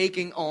he's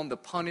taking on the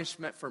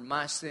punishment for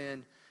my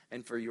sin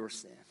and for your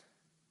sin.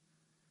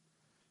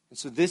 And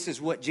so this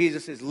is what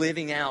Jesus is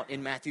living out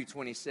in Matthew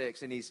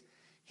 26. And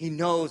he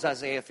knows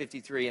Isaiah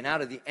 53. And out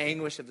of the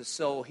anguish of the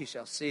soul he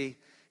shall see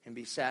and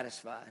be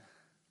satisfied.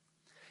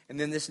 And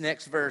then this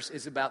next verse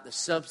is about the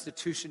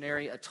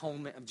substitutionary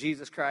atonement of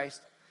Jesus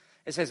Christ.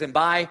 It says, and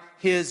by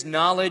his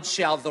knowledge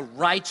shall the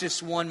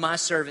righteous one, my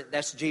servant,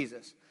 that's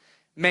Jesus,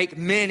 make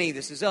many,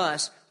 this is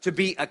us, to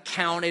be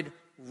accounted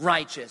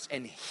righteous,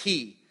 and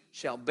he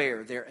shall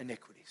bear their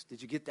iniquities.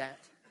 Did you get that?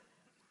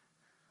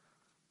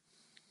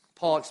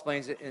 Paul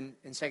explains it in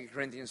 2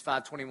 Corinthians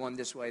 5:21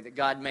 this way, that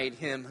God made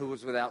him who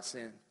was without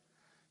sin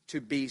to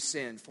be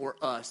sin for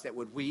us, that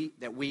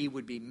we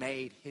would be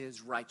made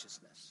his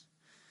righteousness.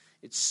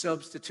 It's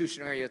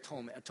substitutionary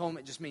atonement.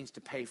 Atonement just means to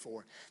pay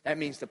for. That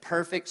means the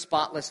perfect,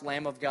 spotless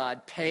Lamb of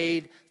God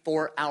paid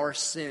for our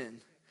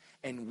sin,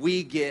 and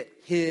we get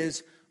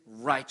his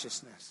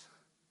righteousness.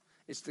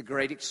 It's the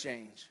great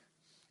exchange.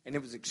 And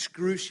it was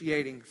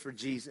excruciating for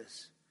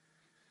Jesus.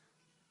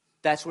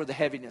 That's where the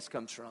heaviness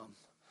comes from.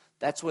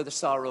 That's where the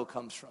sorrow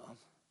comes from.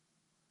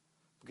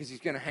 Because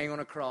he's going to hang on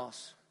a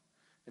cross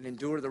and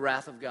endure the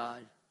wrath of God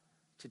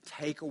to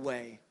take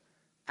away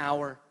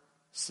our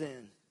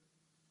sin.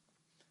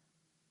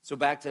 So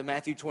back to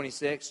Matthew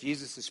 26,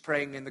 Jesus is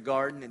praying in the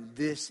garden, and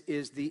this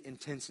is the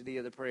intensity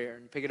of the prayer.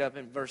 And pick it up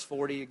in verse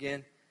 40 again.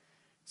 It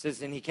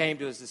says, and he came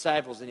to his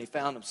disciples, and he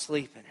found them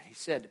sleeping. And he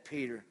said to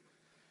Peter,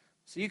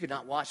 so you could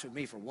not watch with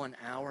me for 1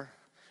 hour?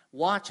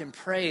 Watch and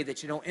pray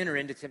that you don't enter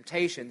into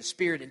temptation. The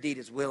spirit indeed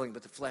is willing,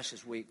 but the flesh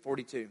is weak.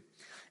 42.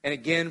 And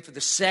again, for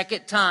the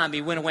second time,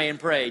 he went away and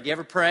prayed. You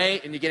ever pray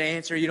and you get an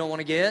answer you don't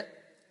want to get?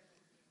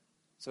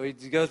 So he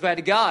goes back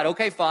to God.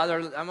 Okay, Father,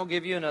 I'm going to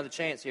give you another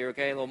chance here,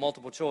 okay? A little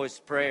multiple choice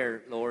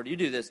prayer, Lord. You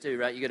do this too,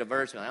 right? You get a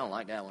verse, I don't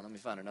like that one. Let me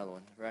find another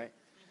one, right?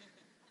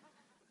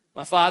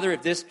 My Father,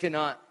 if this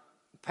cannot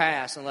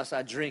pass unless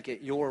I drink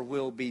it, your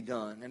will be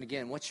done. And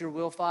again, what's your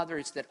will, Father?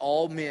 It's that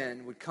all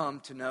men would come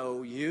to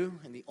know you,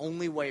 and the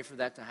only way for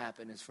that to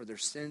happen is for their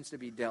sins to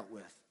be dealt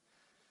with.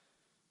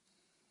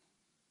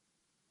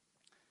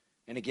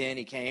 And again,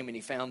 he came and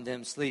he found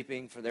them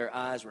sleeping, for their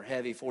eyes were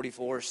heavy.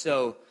 44.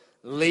 So,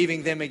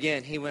 leaving them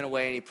again, he went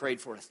away and he prayed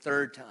for a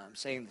third time,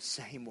 saying the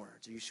same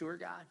words. Are you sure,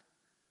 God?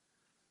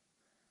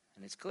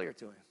 And it's clear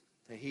to him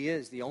that he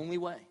is the only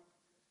way.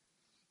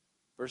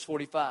 Verse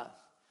 45.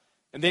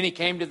 And then he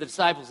came to the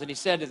disciples and he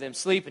said to them,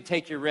 sleep and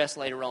take your rest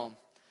later on.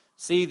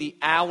 See, the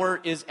hour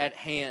is at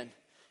hand,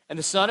 and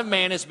the Son of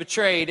Man is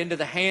betrayed into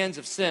the hands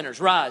of sinners.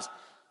 Rise,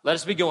 let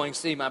us be going.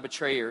 See, my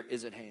betrayer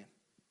is at hand.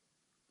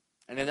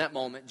 And in that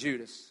moment,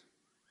 Judas,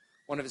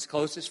 one of his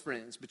closest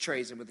friends,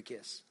 betrays him with a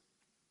kiss.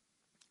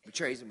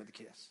 Betrays him with a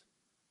kiss.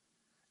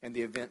 And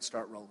the events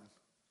start rolling.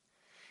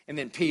 And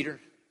then Peter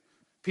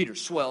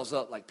swells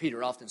up like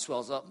Peter often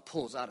swells up and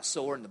pulls out a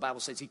sword. And the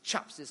Bible says he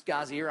chops this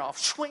guy's ear off.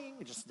 Swing!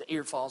 And just the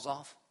ear falls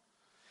off.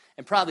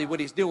 And probably what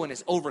he's doing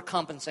is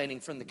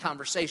overcompensating from the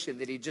conversation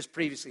that he just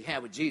previously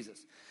had with Jesus.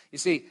 You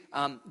see,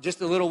 just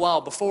a little while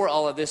before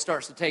all of this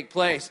starts to take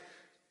place,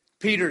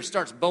 Peter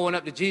starts bowing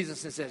up to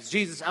Jesus and says,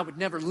 Jesus, I would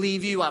never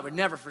leave you. I would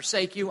never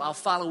forsake you. I'll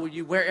follow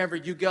you wherever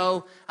you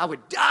go. I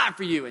would die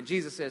for you. And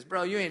Jesus says,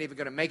 bro, you ain't even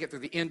going to make it through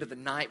the end of the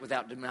night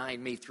without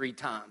denying me 3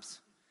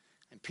 times.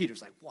 And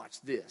Peter's like, watch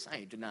this. I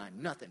ain't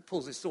denying nothing.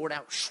 Pulls his sword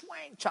out,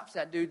 swing, chops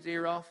that dude's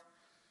ear off.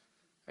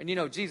 And you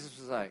know, Jesus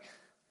was like,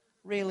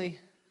 really?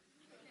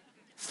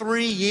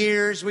 3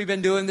 years we've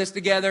been doing this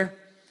together?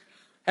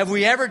 Have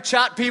we ever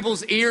chopped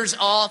people's ears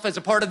off as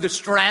a part of the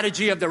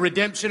strategy of the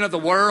redemption of the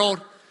world?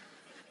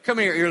 Come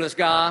here, earless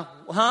guy.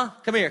 Huh?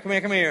 Come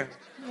here.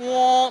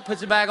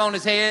 Puts it back on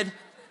his head.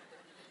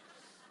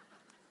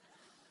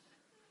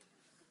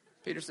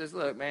 Peter says,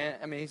 look, man.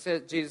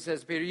 Jesus says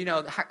to Peter, you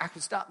know, I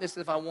could stop this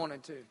if I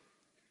wanted to.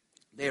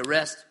 They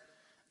arrest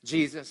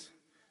Jesus.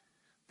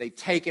 They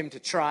take him to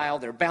trial.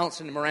 They're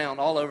bouncing him around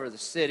all over the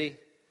city.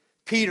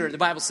 Peter, the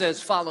Bible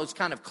says, follows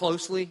kind of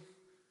closely.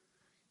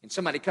 And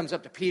somebody comes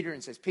up to Peter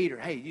and says, Peter,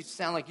 hey, you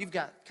sound like you've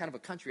got kind of a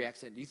country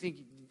accent. Do you think,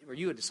 are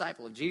you a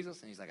disciple of Jesus?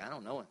 And he's like, I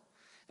don't know him.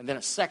 And then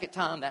a second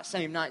time, that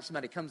same night,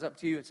 somebody comes up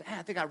to you and says, hey,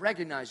 I think I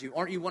recognize you.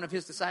 Aren't you one of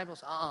his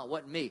disciples? It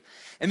wasn't me.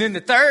 And then the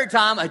third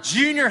time, a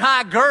junior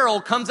high girl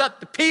comes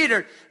up to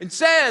Peter and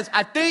says,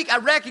 I think I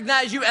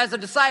recognize you as a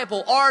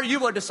disciple. Are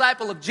you a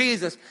disciple of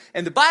Jesus?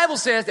 And the Bible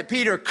says that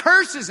Peter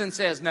curses and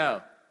says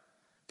no.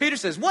 Peter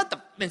says,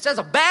 and says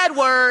a bad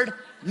word,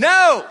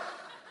 no.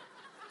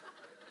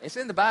 It's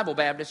in the Bible,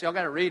 Baptist. Y'all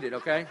got to read it,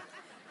 okay?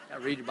 Got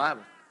to read your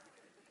Bible.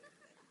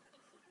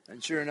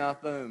 And sure enough,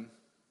 boom.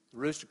 The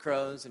rooster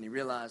crows, and he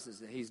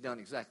realizes that he's done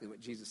exactly what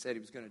Jesus said he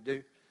was going to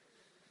do.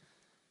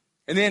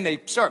 And then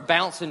they start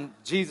bouncing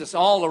Jesus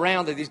all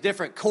around to these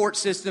different court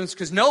systems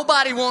because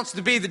nobody wants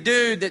to be the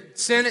dude that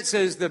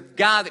sentences the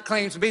guy that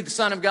claims to be the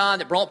Son of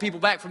God, that brought people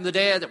back from the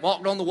dead, that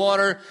walked on the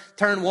water,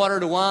 turned water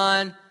to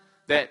wine,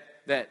 that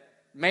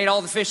made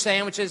all the fish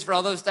sandwiches for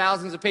all those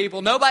thousands of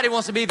people. Nobody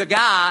wants to be the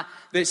guy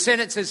that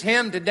sentences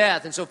him to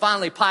death. And so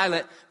finally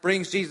Pilate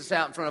brings Jesus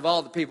out in front of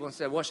all the people and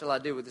said, what shall I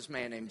do with this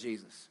man named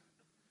Jesus?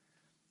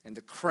 And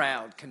the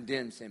crowd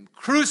condemns him.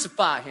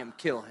 Crucify him,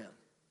 kill him.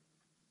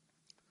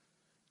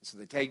 So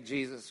they take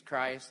Jesus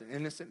Christ, an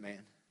innocent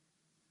man,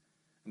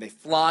 and they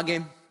flog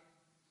him.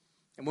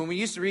 And when we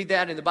used to read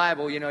that in the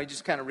Bible, you know, you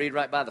just kind of read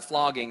right by the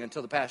flogging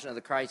until the Passion of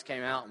the Christ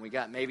came out, and we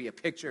got maybe a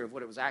picture of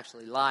what it was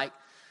actually like.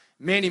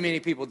 Many, many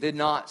people did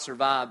not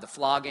survive the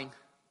flogging.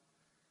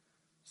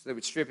 So they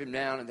would strip him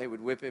down and they would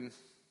whip him.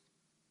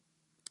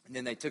 And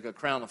then they took a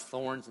crown of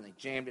thorns and they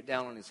jammed it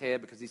down on his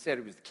head because he said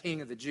he was the king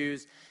of the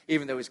Jews,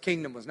 even though his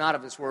kingdom was not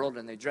of this world.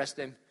 And they dressed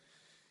him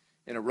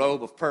in a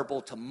robe of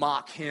purple to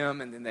mock him.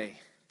 And then they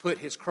put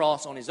his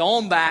cross on his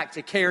own back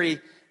to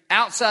carry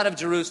outside of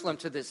Jerusalem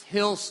to this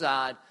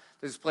hillside,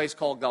 this place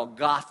called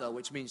Golgotha,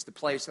 which means the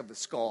place of the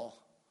skull.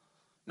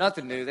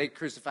 Nothing new. They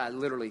crucified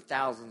literally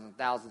thousands and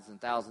thousands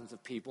and thousands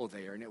of people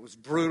there. And it was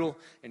brutal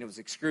and it was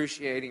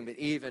excruciating, but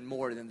even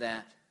more than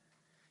that,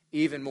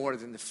 even more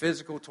than the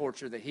physical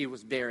torture that he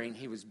was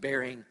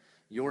bearing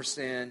your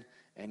sin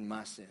and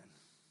my sin.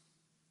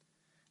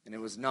 And it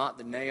was not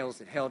the nails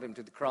that held him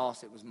to the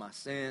cross, it was my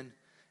sin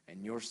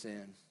and your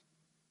sin.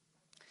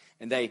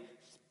 And they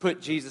put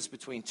Jesus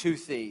between 2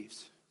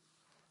 thieves.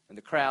 And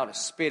the crowd is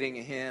spitting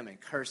at him and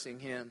cursing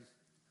him.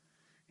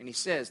 And he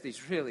says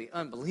these really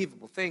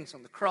unbelievable things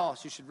on the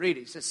cross. You should read it.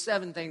 He says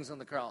 7 things on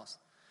the cross.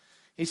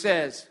 He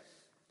says,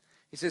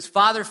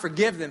 Father,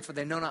 forgive them, for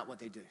they know not what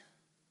they do.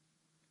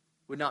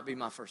 Would not be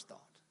my first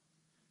thought.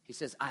 He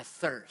says, I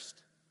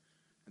thirst.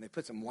 And they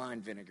put some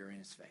wine vinegar in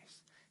his face.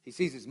 He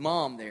sees his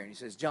mom there, and he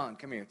says, John,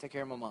 come here, take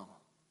care of my mama.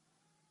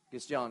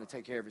 Gets John to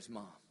take care of his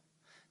mom.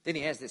 Then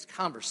he has this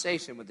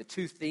conversation with the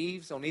 2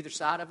 thieves on either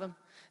side of him.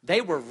 They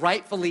were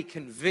rightfully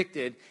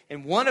convicted,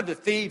 and one of the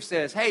thieves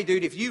says, hey,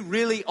 dude, if you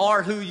really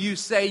are who you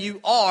say you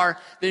are,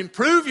 then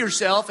prove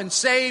yourself and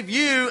save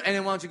you, and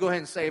then why don't you go ahead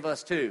and save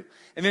us too?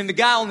 And then the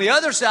guy on the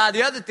other side,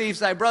 the other thief,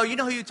 say, bro, you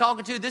know who you're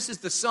talking to? This is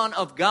the Son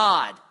of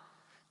God.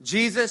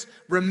 Jesus,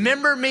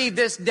 remember me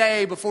this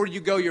day before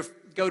you go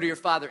to your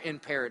Father in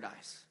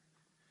paradise.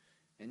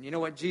 And you know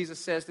what Jesus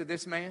says to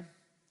this man?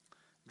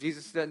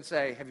 Jesus doesn't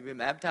say, have you been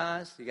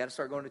baptized? You got to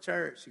start going to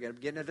church. You got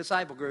to get in a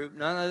disciple group.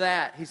 None of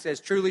that. He says,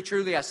 truly,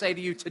 truly, I say to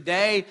you,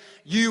 today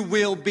you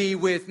will be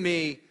with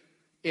me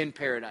in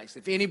paradise.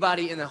 If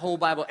anybody in the whole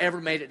Bible ever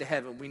made it to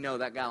heaven, we know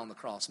that guy on the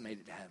cross made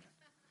it to heaven.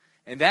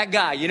 And that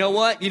guy, you know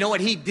what? You know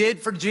what he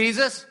did for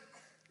Jesus?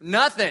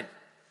 Nothing.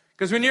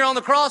 Because when you're on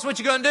the cross, what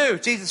you going to do?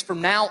 Jesus,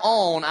 from now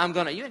on,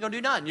 you ain't going to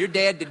do nothing. You're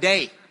dead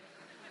today.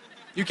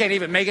 You can't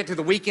even make it to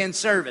the weekend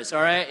service,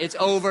 all right? It's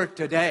over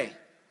today.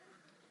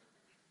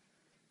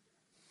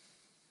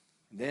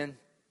 Then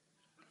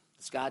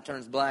the sky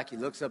turns black. He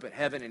looks up at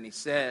heaven and he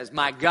says,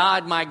 my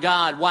God,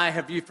 why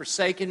have you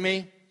forsaken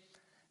me?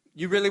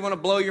 You really want to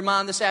blow your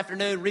mind this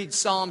afternoon? Read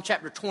Psalm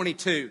chapter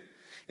 22.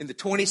 In the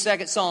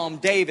 22nd Psalm,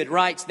 David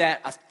writes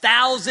that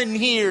 1,000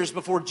 years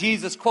before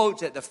Jesus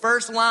quotes it. The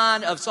first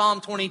line of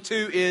Psalm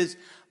 22 is,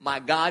 my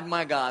God,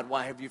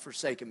 why have you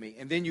forsaken me?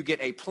 And then you get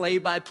a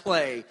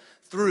play-by-play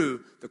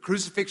through the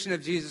crucifixion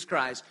of Jesus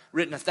Christ,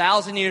 written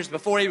 1,000 years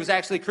before he was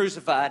actually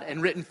crucified,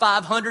 and written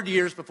 500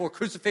 years before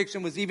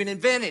crucifixion was even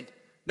invented.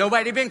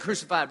 Nobody had been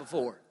crucified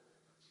before.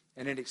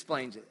 And it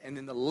explains it. And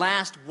then the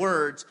last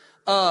words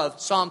of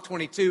Psalm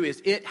 22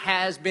 is, it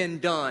has been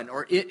done,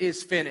 or it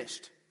is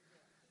finished.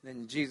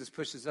 Then Jesus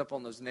pushes up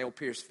on those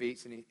nail-pierced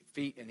feet,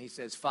 and he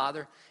says,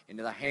 Father,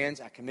 into thy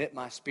hands I commit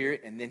my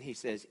spirit. And then he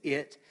says,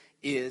 it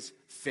is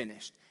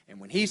finished. And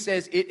when he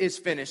says it is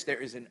finished,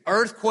 there is an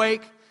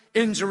earthquake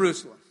in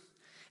Jerusalem.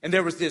 And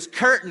there was this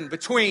curtain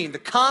between the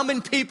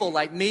common people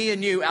like me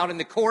and you out in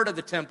the court of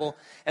the temple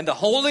and the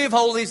Holy of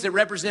Holies that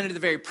represented the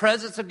very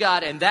presence of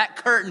God. And that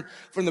curtain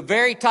from the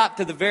very top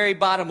to the very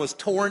bottom was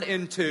torn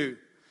in two.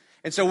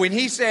 And so when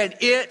he said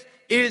it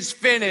is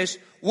finished,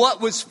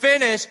 what was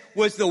finished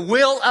was the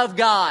will of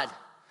God.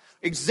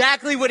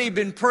 Exactly what he'd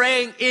been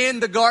praying in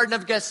the Garden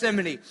of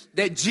Gethsemane.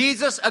 That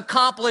Jesus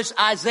accomplished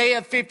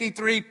Isaiah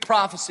 53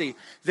 prophecy.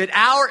 That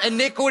our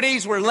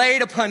iniquities were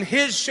laid upon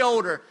his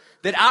shoulder.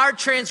 That our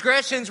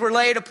transgressions were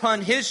laid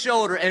upon his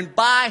shoulder. And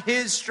by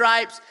his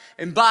stripes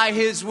and by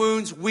his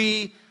wounds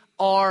we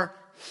are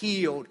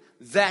healed.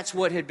 That's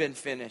what had been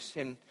finished.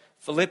 In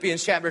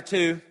Philippians chapter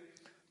 2,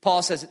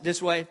 Paul says it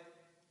this way.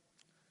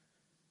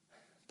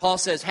 Paul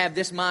says, have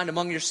this mind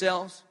among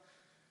yourselves,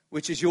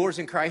 which is yours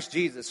in Christ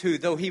Jesus, who,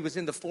 though he was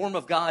in the form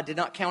of God, did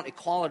not count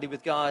equality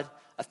with God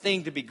a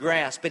thing to be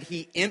grasped, but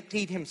he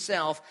emptied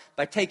himself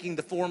by taking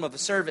the form of a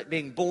servant,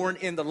 being born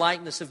in the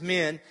likeness of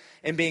men,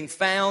 and being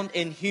found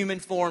in human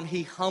form,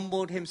 he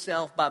humbled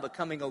himself by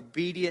becoming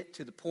obedient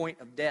to the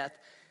point of death,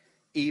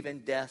 even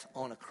death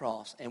on a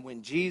cross. And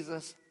when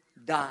Jesus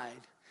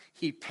died,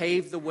 he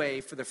paved the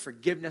way for the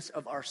forgiveness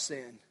of our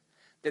sin,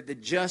 that the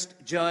just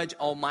judge,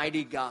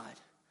 Almighty God,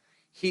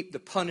 heaped the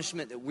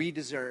punishment that we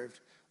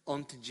deserved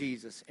onto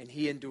Jesus, and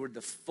he endured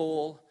the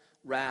full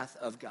wrath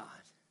of God.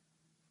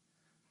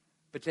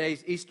 But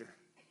today's Easter.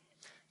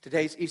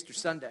 Today's Easter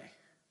Sunday.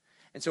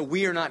 And so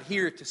we are not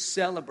here to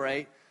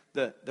celebrate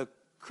the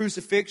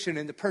crucifixion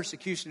and the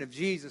persecution of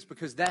Jesus,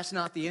 because that's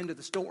not the end of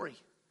the story.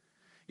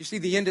 You see,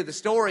 the end of the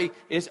story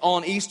is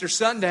on Easter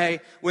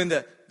Sunday when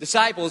the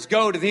disciples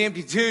go to the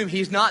empty tomb.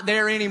 He's not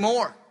there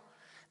anymore.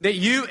 That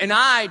you and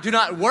I do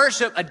not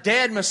worship a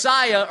dead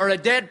Messiah or a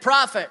dead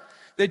prophet.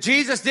 That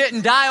Jesus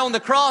didn't die on the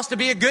cross to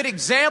be a good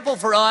example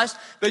for us,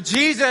 but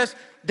Jesus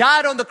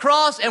died on the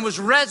cross and was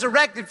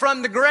resurrected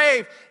from the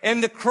grave.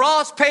 And the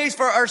cross pays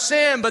for our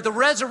sin, but the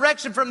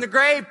resurrection from the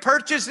grave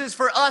purchases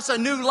for us a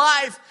new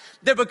life.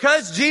 That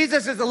because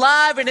Jesus is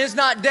alive and is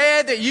not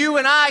dead, that you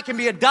and I can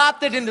be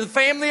adopted into the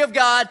family of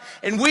God,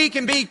 and we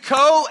can be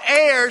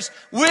co-heirs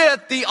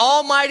with the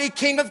Almighty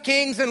King of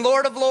Kings and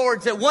Lord of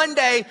Lords. That one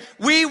day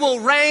we will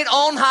reign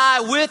on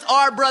high with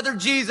our brother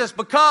Jesus,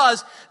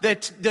 because the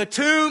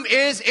tomb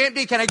is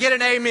empty. Can I get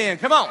an amen?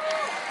 Come on.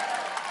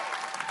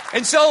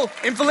 And so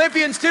in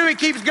Philippians 2, it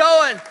keeps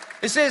going.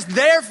 It says,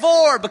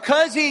 therefore,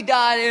 because he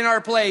died in our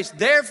place,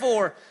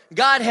 therefore,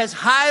 God has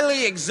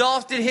highly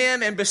exalted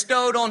him and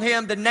bestowed on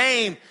him the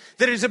name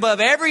that is above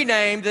every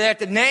name, that at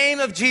the name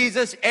of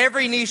Jesus,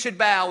 every knee should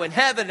bow in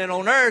heaven and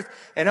on earth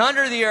and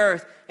under the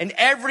earth, and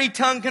every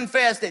tongue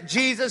confess that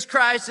Jesus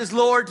Christ is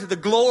Lord, to the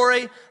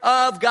glory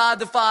of God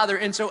the Father.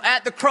 And so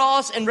at the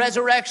cross and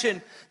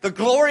resurrection, the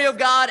glory of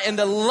God and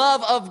the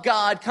love of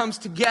God comes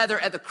together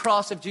at the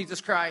cross of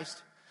Jesus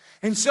Christ.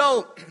 And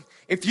so,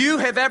 if you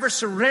have ever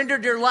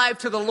surrendered your life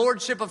to the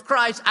Lordship of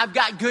Christ, I've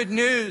got good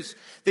news.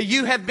 That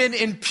you have been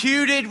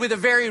imputed with the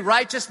very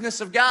righteousness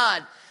of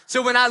God.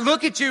 So when I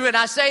look at you and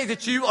I say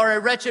that you are a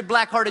wretched,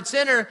 black-hearted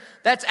sinner,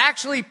 that's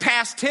actually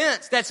past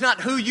tense. That's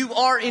not who you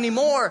are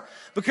anymore.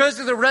 Because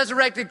of the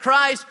resurrected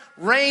Christ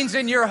reigns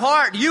in your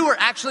heart, you are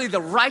actually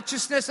the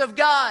righteousness of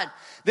God.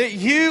 That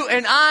you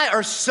and I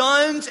are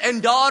sons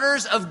and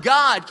daughters of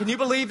God. Can you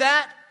believe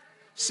that?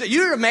 So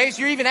you're amazed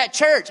you're even at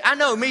church. I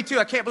know, me too.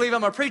 I can't believe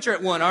I'm a preacher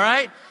at one, all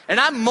right? And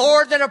I'm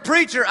more than a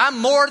preacher. I'm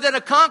more than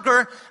a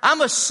conqueror. I'm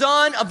a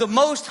son of the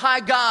Most High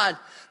God.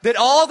 That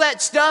all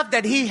that stuff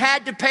that he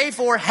had to pay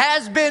for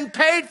has been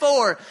paid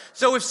for.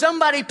 So if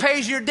somebody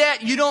pays your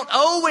debt, you don't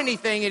owe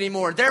anything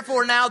anymore.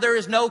 Therefore, now there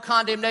is no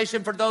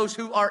condemnation for those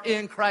who are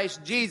in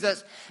Christ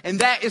Jesus. And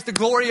that is the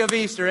glory of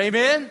Easter.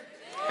 Amen?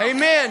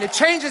 Amen. It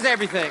changes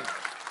everything.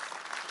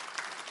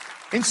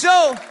 And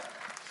so,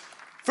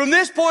 from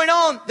this point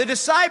on, the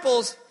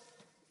disciples,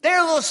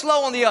 they're a little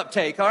slow on the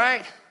uptake, all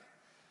right?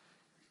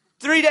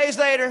 3 days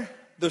later,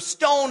 the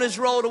stone is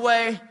rolled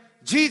away.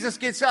 Jesus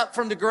gets up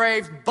from the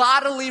grave,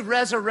 bodily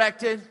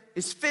resurrected,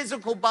 his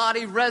physical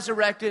body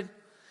resurrected.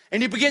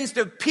 And he begins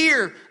to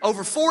appear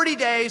over 40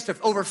 days to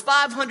over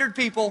 500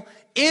 people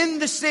in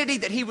the city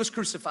that he was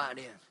crucified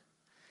in.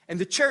 And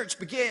the church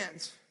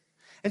begins.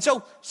 And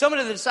so some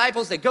of the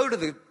disciples, they go to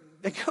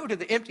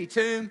the empty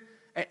tomb.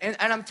 And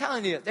I'm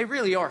telling you, they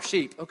really are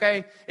sheep,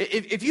 okay?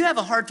 If you have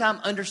a hard time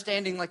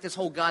understanding like this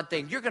whole God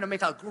thing, you're going to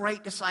make a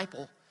great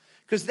disciple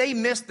because they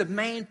missed the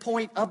main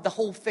point of the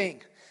whole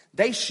thing.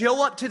 They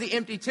show up to the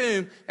empty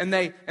tomb and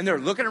they're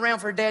looking around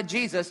for dead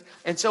Jesus.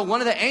 And so one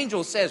of the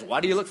angels says,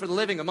 "Why do you look for the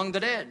living among the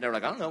dead?" And they're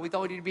like, "I don't know, we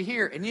thought you'd be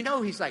here." And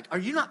he's like, "Are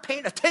you not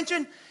paying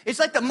attention?" It's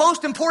like the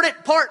most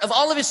important part of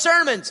all of his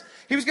sermons.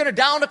 He was going to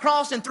die on the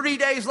cross, and 3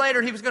 days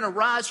later he was going to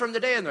rise from the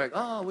dead. And they're like,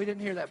 "Oh, we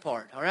didn't hear that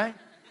part," all right?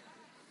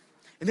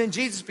 And then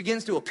Jesus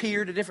begins to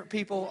appear to different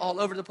people all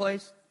over the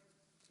place.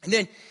 And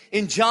then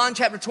in John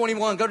chapter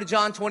 21, go to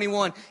John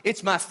 21.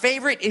 It's my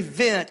favorite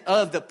event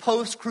of the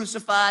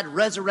post-crucified,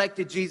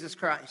 resurrected Jesus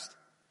Christ.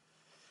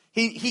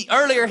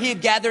 Earlier he had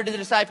gathered the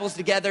disciples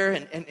together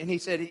and he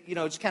said,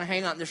 just kind of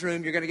hang out in this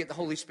room. You're going to get the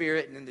Holy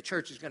Spirit and then the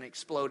church is going to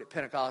explode at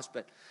Pentecost.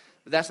 But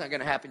that's not going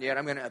to happen yet.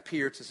 I'm going to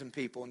appear to some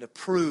people and to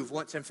prove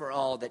once and for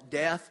all that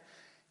death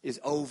is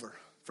over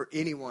for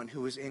anyone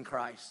who is in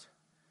Christ.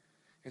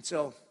 And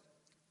so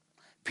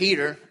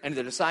Peter and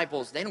the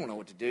disciples, they don't know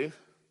what to do.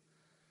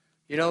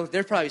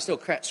 They're probably still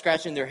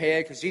scratching their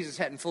head because Jesus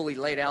hadn't fully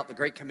laid out the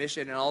Great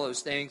Commission and all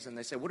those things. And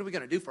they said, "What are we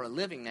going to do for a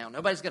living now?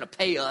 Nobody's going to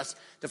pay us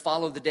to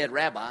follow the dead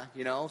rabbi,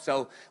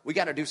 So we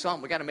got to do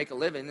something. We got to make a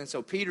living." And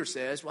so Peter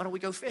says, "Why don't we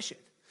go fishing?"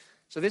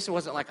 So this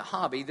wasn't like a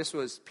hobby. This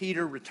was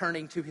Peter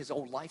returning to his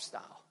old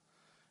lifestyle.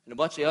 And a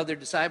bunch of other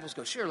disciples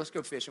go, "Sure, let's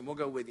go fishing. We'll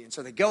go with you." And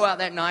so they go out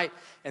that night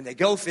and they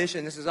go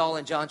fishing. This is all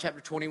in John chapter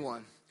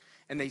 21.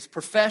 And these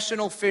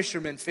professional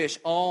fishermen fish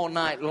all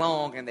night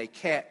long and they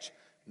catch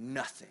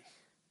nothing.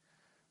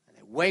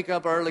 Wake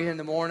up early in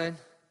the morning,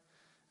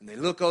 and they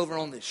look over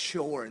on the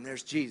shore, and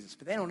there's Jesus.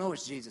 But they don't know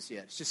it's Jesus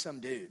yet. It's just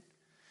some dude.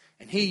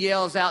 And he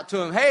yells out to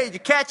them, "Hey, did you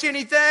catch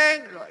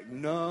anything?" They're like,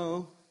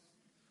 "No."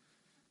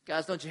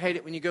 Guys, don't you hate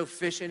it when you go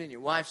fishing, and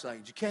your wife's like,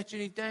 "Did you catch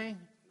anything?"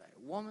 Like,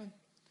 "Woman,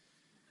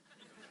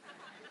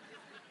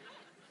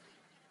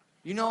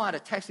 I'd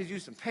have texted you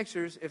some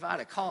pictures if I'd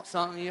have caught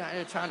something. You're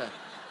trying to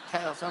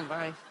tell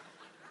somebody."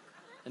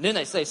 And then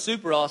they say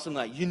super awesome,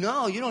 like, you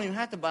don't even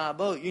have to buy a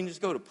boat. You can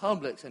just go to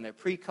Publix and they're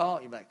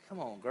pre-caught. You're like, "Come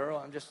on, girl,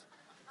 I'm just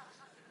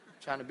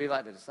trying to be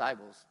like the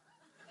disciples."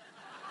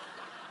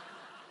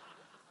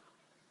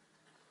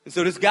 And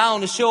so this guy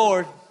on the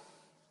shore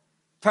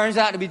turns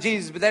out to be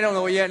Jesus, but they don't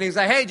know it yet. And he's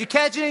like, "Hey, did you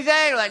catch anything?"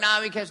 They're like, "Nah,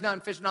 we didn't catch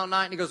nothing, fishing all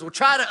night." And he goes, "Well,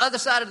 try the other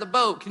side of the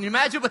boat." Can you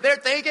imagine what they're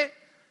thinking?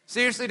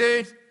 Seriously,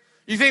 dude?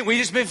 You think we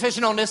just been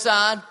fishing on this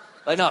side?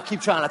 Like, no,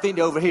 keep trying. I think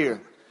they're over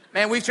here.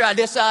 Man, we've tried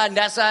this side and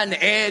that side and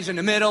the edge and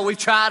the middle. We've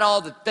tried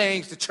all the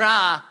things to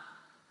try.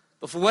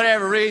 But for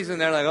whatever reason,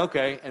 they're like,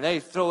 "Okay." And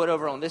they throw it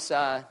over on this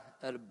side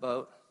of the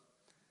boat.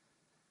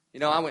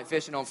 I went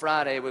fishing on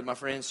Friday with my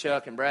friends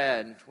Chuck and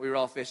Brad. And we were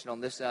all fishing on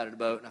this side of the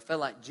boat. And I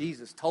felt like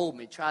Jesus told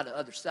me, "Try the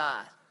other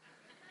side."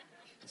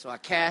 And so I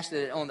cast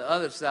it on the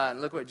other side. And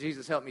look what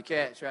Jesus helped me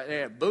catch right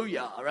there.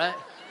 Booyah, right?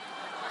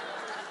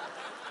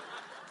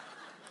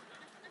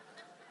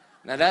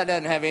 Now, that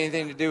doesn't have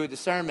anything to do with the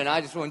sermon.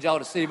 I just wanted y'all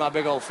to see my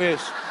big old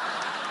fish.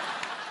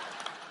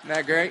 Isn't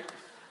that great?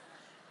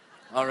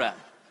 All right.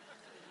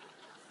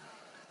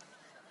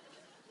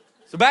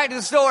 So back to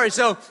the story.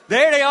 So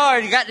there they are.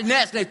 You got the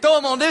nets. And they throw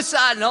them on this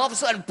side. And all of a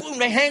sudden, boom,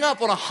 they hang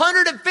up on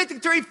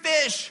 153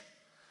 fish.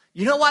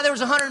 You know why there was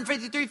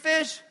 153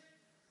 fish?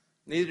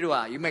 Neither do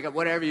I. You make up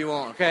whatever you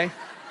want, okay?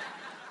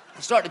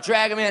 They start to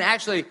drag them in.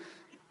 Actually,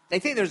 they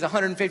think there's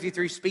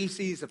 153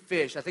 species of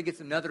fish. I think it's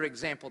another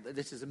example that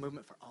this is a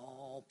movement for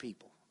all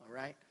people, all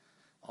right?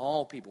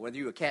 All people, whether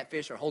you're a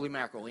catfish or holy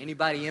mackerel,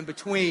 anybody in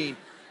between,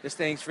 this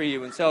thing's for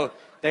you. And so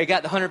they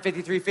got the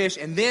 153 fish.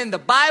 And then the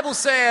Bible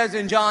says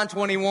in John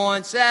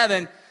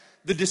 21:7,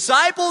 the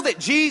disciple that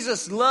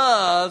Jesus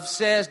loved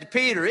says to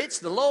Peter, "It's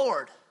the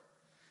Lord."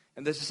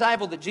 And the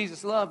disciple that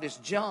Jesus loved is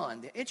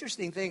John. The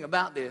interesting thing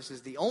about this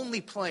is the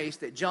only place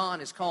that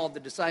John is called the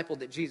disciple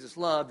that Jesus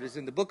loved is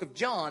in the book of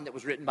John that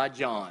was written by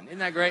John. Isn't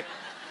that great?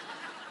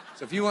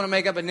 So if you want to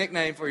make up a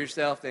nickname for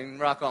yourself, then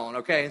rock on,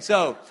 okay? And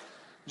so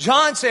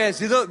John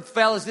says, "Look,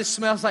 fellas, this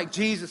smells like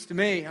Jesus to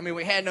me. I mean,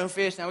 we had no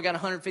fish. Now we got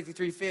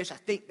 153 fish. I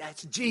think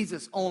that's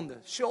Jesus on the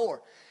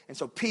shore." And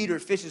so Peter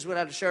fishes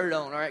without a shirt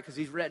on, all right, because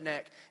he's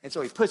redneck. And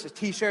so he puts his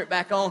T-shirt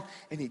back on,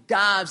 and he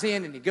dives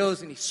in, and he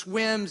goes and he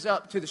swims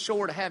up to the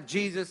shore to have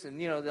Jesus. And,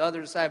 the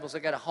other disciples, they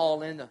got to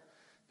haul in the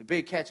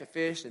big catch of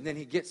fish. And then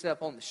he gets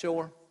up on the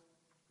shore.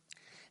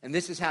 And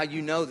this is how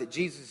you know that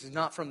Jesus is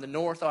not from the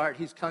north, all right,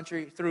 he's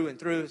country through and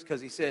through, is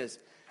because he says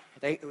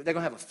they're going to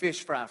have a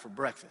fish fry for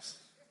breakfast.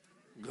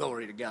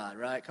 Glory to God,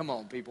 right? Come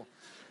on, people.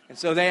 And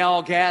so they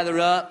all gather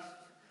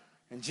up,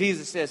 and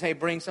Jesus says, "Hey,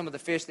 bring some of the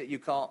fish that you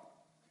caught."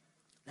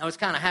 Now, it's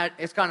kind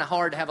of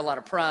hard to have a lot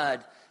of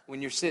pride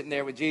when you're sitting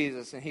there with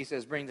Jesus, and he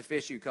says, "Bring the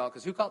fish you caught."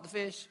 Because who caught the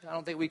fish? I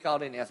don't think we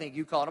caught any. I think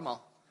you caught them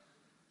all.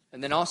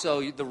 And then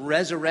also the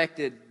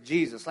resurrected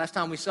Jesus. Last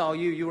time we saw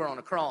you, you were on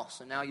a cross,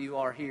 and now you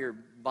are here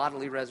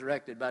bodily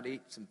resurrected, about to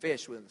eat some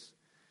fish with us.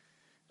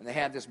 And they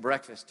have this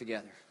breakfast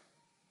together.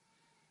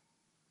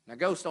 Now,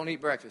 ghosts don't eat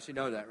breakfast. You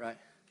know that, right?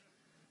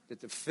 That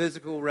the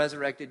physical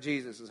resurrected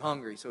Jesus is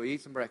hungry, so he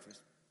eats some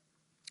breakfast.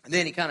 And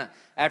then he kind of,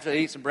 after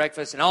they eat some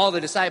breakfast, and all the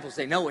disciples,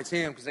 they know it's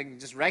him because they can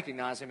just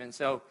recognize him. And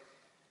so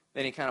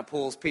then he kind of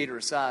pulls Peter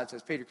aside,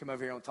 says, Peter, come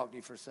over here, I want to talk to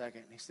you for a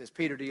second. And he says,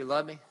 Peter, do you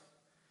love me?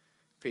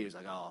 Peter's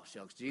like, oh,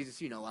 shucks,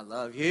 Jesus, you know I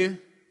love you.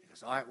 He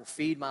goes, all right, well,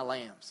 feed my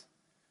lambs.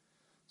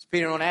 So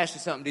Peter, I want to ask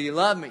you something. Do you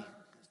love me? He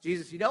goes,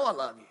 Jesus, you know I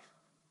love you.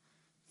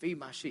 Feed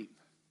my sheep.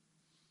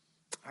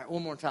 All right,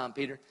 one more time,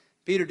 Peter.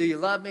 Peter, do you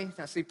love me?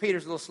 Now, see,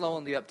 Peter's a little slow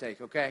on the uptake,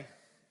 okay?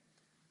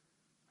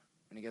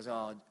 And he goes,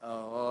 oh,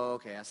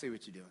 okay, I see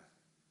what you're doing.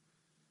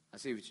 I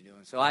see what you're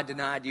doing. So I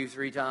denied you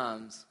 3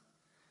 times.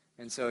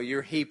 And so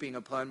you're heaping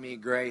upon me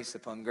grace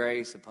upon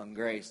grace upon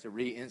grace to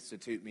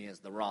reinstitute me as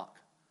the rock.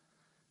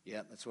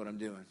 Yep, that's what I'm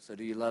doing. So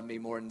do you love me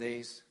more than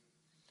these?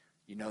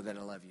 You know that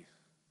I love you.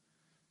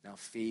 Now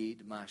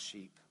feed my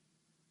sheep.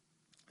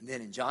 And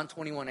then in John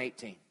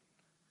 21:18,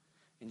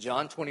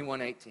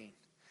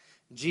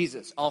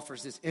 Jesus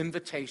offers this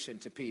invitation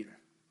to Peter.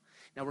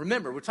 Now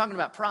remember, we're talking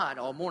about pride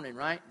all morning,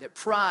 right? That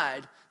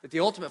the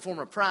ultimate form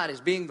of pride is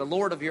being the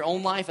Lord of your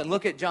own life. And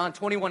look at John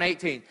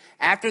 21:18.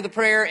 After the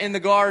prayer in the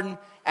garden,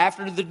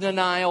 after the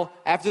denial,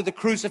 after the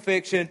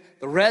crucifixion,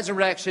 the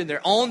resurrection,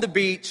 they're on the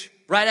beach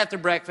right after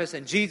breakfast.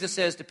 And Jesus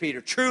says to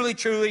Peter, truly,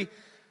 truly,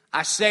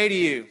 I say to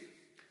you,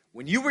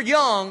 when you were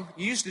young,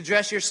 you used to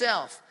dress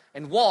yourself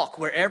and walk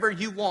wherever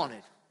you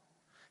wanted.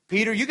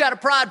 Peter, you got a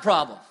pride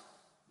problem.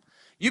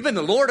 You've been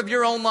the Lord of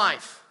your own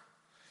life.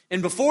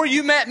 And before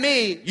you met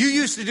me, you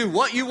used to do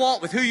what you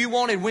want with who you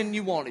wanted, when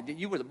you wanted.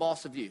 You were the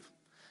boss of you.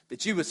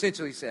 That you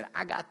essentially said,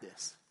 I got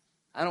this.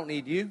 I don't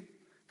need you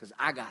because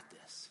I got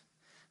this.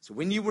 So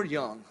when you were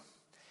young,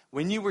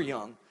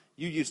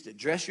 you used to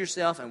dress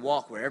yourself and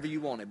walk wherever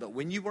you wanted. But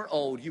when you were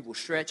old, you will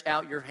stretch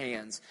out your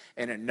hands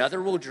and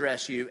another will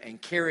dress you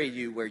and carry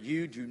you where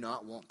you do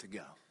not want to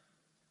go.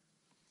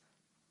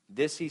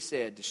 This he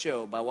said to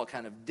show by what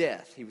kind of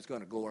death he was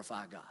going to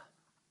glorify God.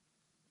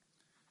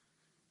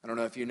 I don't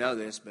know if you know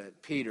this,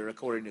 but Peter,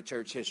 according to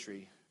church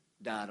history,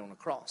 died on a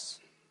cross.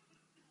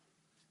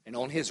 And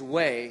on his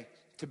way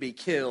to be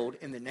killed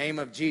in the name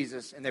of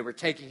Jesus, and they were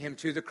taking him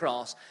to the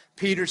cross,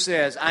 Peter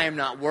says, I am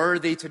not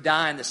worthy to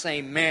die in the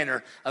same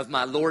manner of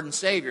my Lord and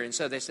Savior. And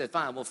so they said,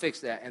 fine, we'll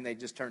fix that. And they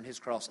just turned his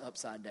cross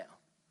upside down.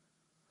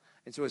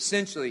 And so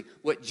essentially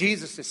what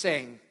Jesus is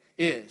saying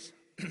is,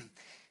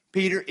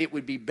 Peter, it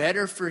would be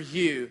better for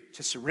you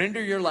to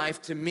surrender your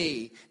life to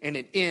me in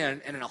an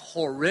end and in a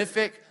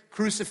horrific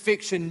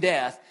crucifixion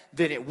death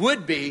than it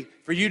would be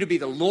for you to be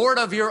the Lord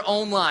of your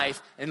own life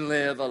and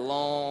live a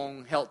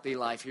long, healthy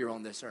life here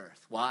on this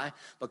earth. Why?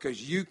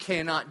 Because you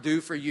cannot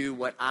do for you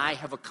what I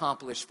have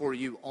accomplished for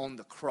you on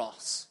the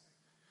cross.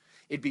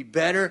 It'd be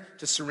better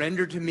to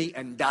surrender to me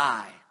and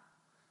die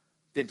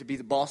than to be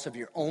the boss of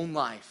your own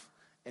life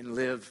and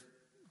live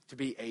to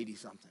be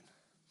 80-something.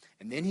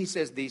 And then he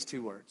says these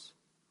 2 words.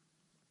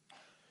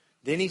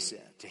 Then he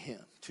said to him,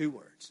 2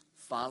 words,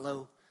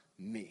 follow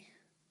me.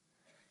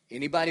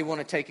 Anybody want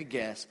to take a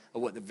guess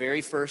of what the very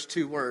first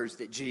 2 words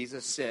that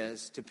Jesus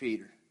says to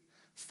Peter?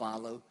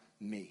 Follow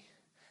me.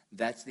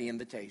 That's the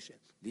invitation.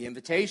 The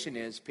invitation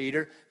is,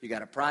 Peter, you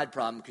got a pride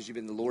problem because you've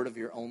been the Lord of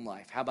your own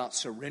life. How about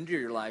surrender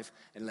your life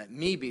and let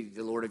me be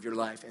the Lord of your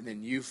life, and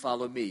then you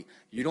follow me.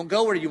 You don't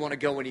go where you want to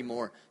go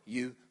anymore.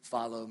 You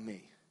follow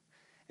me.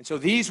 And so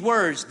these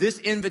words, this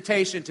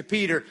invitation to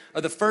Peter,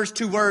 are the first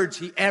 2 words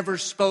he ever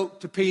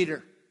spoke to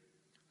Peter.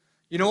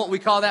 You know what we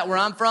call that where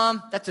I'm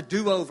from? That's a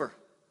do-over.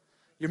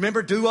 You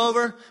remember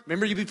do-over?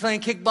 Remember you'd be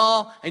playing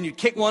kickball and you'd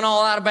kick one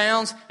all out of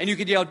bounds and you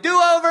could yell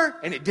do-over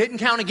and it didn't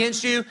count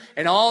against you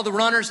and all the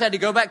runners had to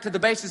go back to the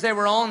bases they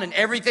were on and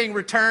everything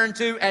returned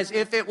to as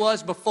if it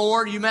was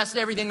before you messed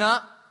everything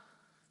up?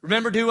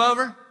 Remember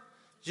do-over?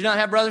 Did you not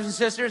have brothers and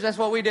sisters? That's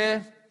what we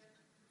did.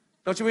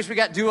 Don't you wish we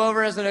got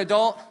do-over as an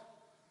adult?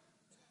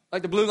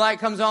 Like the blue light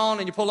comes on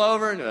and you pull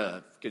over and,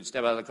 could you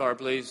step out of the car,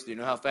 please? Do you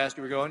know how fast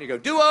you were going? You go,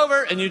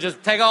 do-over, and you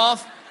just take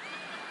off.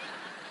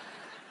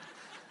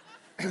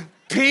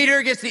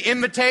 Peter gets the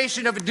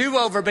invitation of a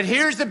do-over, but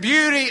here's the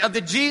beauty of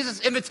the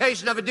Jesus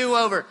invitation of a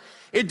do-over.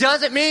 It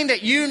doesn't mean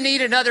that you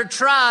need another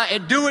try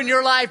at doing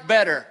your life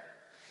better.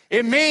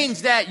 It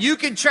means that you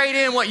can trade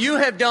in what you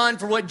have done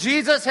for what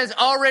Jesus has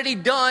already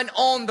done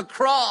on the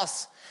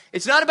cross.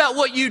 It's not about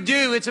what you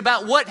do, it's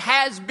about what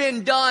has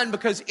been done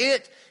because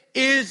it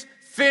is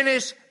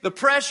finished. The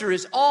pressure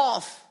is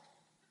off.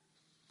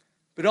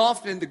 But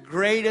often the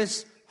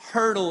greatest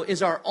hurdle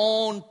is our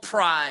own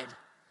pride.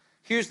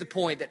 Here's the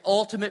point, that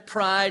ultimate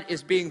pride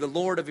is being the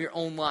Lord of your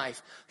own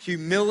life.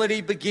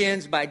 Humility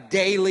begins by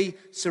daily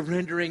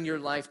surrendering your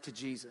life to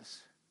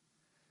Jesus.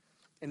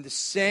 And the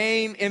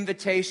same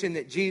invitation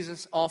that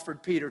Jesus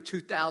offered Peter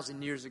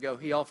 2,000 years ago,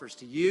 he offers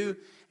to you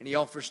and he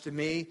offers to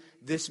me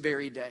this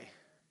very day.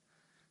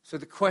 So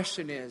the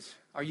question is,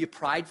 are you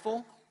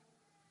prideful?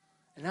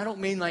 And I don't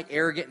mean like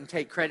arrogant and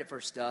take credit for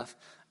stuff.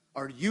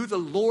 Are you the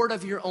Lord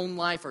of your own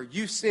life? Are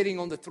you sitting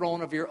on the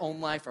throne of your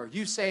own life? Are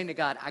you saying to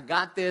God, I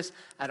got this,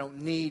 I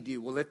don't need you?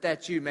 Well, if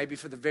that's you, maybe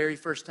for the very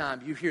first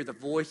time, you hear the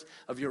voice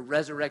of your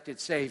resurrected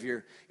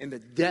Savior in the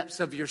depths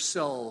of your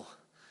soul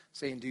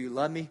saying, do you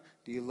love me?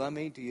 Do you love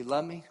me? Do you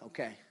love me?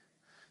 Okay.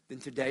 Then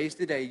today's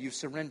the day you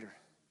surrender.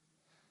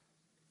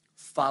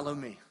 Follow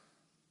me.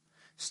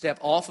 Step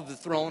off of the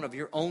throne of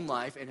your own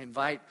life and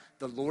invite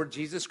the Lord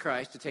Jesus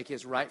Christ to take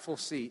his rightful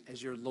seat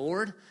as your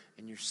Lord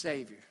and your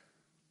Savior.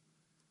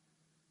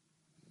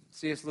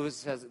 C.S. Lewis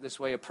says it this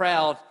way: a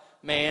proud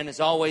man is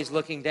always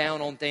looking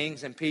down on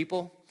things and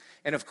people.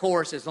 And of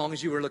course, as long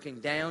as you are looking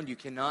down, you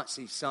cannot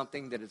see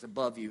something that is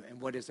above you.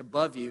 And what is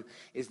above you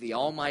is the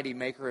almighty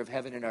maker of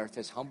heaven and earth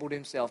has humbled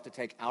himself to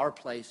take our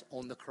place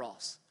on the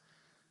cross.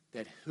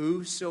 That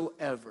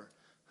whosoever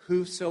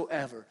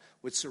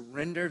would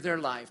surrender their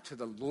life to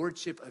the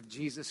lordship of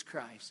Jesus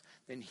Christ,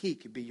 then he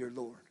could be your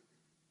Lord.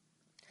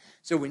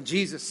 So when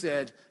Jesus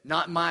said,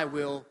 not my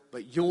will,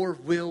 but your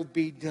will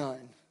be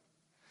done,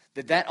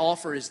 that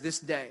offer is this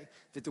day.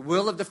 That the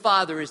will of the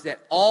Father is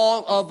that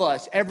all of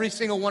us, every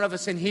single one of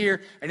us in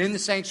here and in the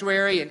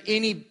sanctuary and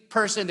any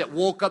person that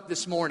woke up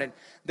this morning,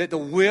 that the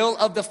will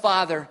of the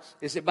Father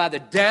is that by the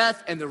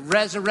death and the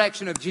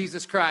resurrection of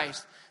Jesus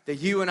Christ, that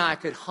you and I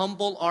could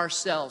humble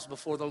ourselves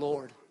before the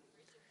Lord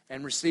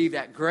and receive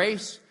that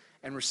grace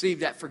and receive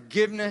that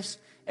forgiveness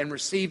and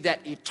receive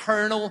that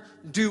eternal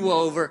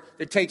do-over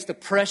that takes the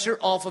pressure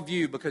off of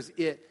you because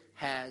it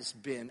has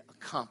been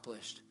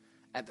accomplished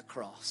at the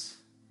cross.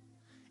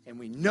 And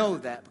we know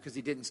that because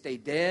he didn't stay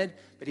dead,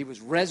 but he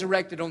was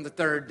resurrected on the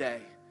third day.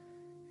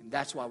 And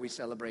that's why we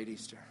celebrate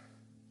Easter.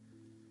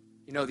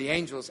 You know, the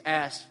angels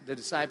asked the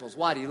disciples,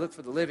 why do you look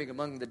for the living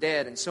among the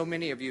dead? And so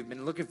many of you have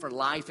been looking for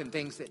life in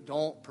things that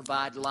don't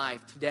provide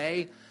life.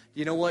 Today,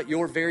 you know what?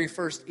 Your very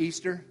first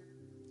Easter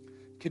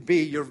could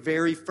be your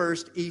very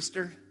first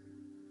Easter.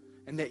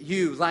 And that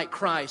you, like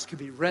Christ, could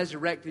be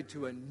resurrected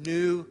to a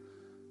new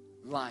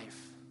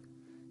life.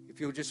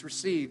 If you'll just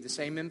receive the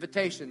same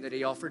invitation that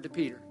he offered to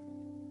Peter.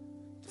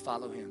 To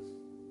follow him.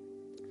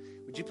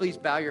 Would you please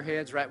bow your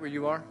heads right where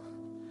you are?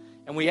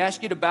 And we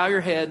ask you to bow your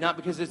head, not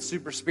because it's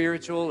super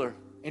spiritual or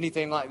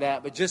anything like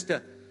that, but just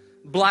to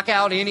block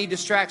out any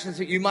distractions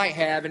that you might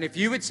have. And if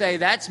you would say,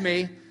 that's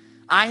me,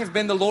 I have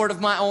been the Lord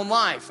of my own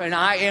life, and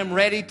I am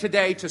ready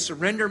today to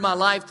surrender my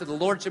life to the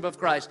Lordship of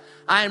Christ.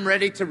 I am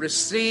ready to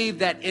receive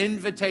that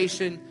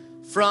invitation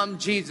from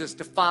Jesus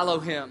to follow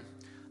him.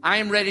 I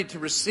am ready to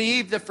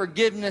receive the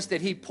forgiveness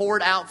that he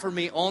poured out for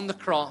me on the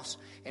cross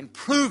and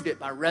proved it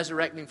by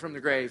resurrecting from the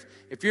grave.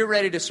 If you're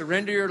ready to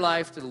surrender your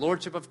life to the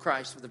Lordship of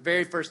Christ for the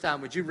very first time,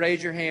 would you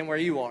raise your hand where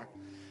you are?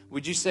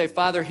 Would you say,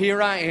 Father,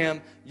 here I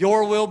am.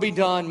 Your will be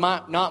done,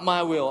 not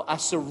my will. I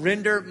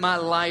surrender my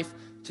life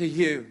to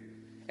you.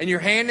 And your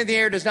hand in the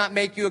air does not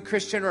make you a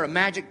Christian, or a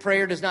magic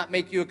prayer does not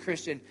make you a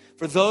Christian.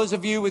 For those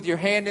of you with your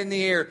hand in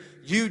the air,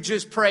 you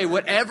just pray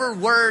whatever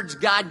words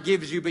God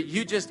gives you, but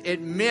you just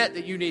admit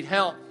that you need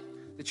help,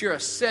 that you're a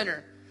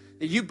sinner,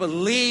 that you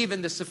believe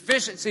in the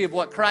sufficiency of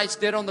what Christ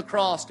did on the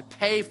cross to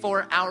pay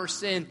for our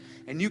sin,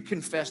 and you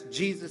confess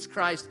Jesus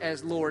Christ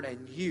as Lord,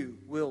 and you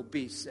will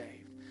be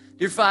saved.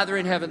 Dear Father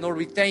in heaven, Lord,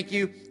 we thank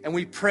you and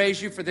we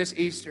praise you for this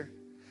Easter.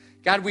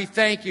 God, we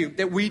thank you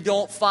that we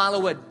don't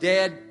follow a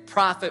dead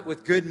prophet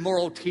with good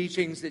moral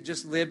teachings that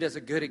just lived as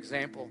a good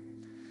example,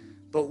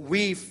 but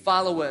we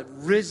follow a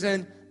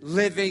risen,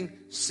 living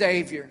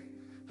Savior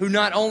who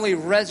not only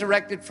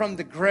resurrected from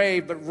the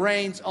grave, but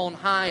reigns on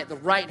high at the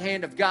right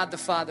hand of God the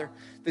Father,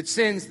 that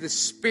sends the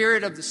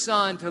Spirit of the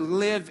Son to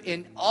live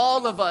in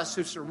all of us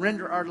who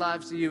surrender our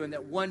lives to you, and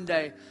that one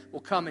day will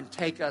come and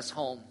take us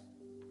home.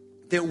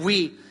 That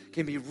we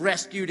can be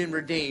rescued and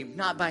redeemed,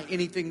 not by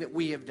anything that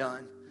we have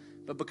done,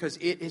 but because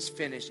it is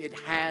finished. It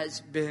has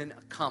been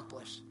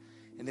accomplished.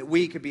 And that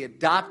we could be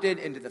adopted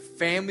into the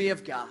family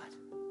of God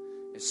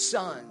as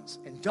sons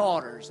and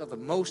daughters of the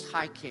Most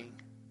High King.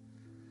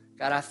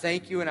 God, I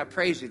thank you and I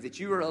praise you that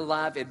you are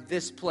alive in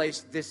this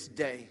place this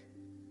day,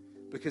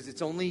 because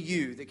it's only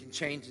you that can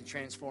change and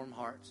transform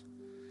hearts.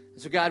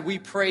 And so, God, we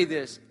pray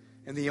this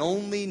in the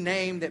only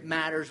name that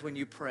matters when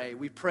you pray.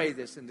 We pray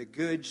this in the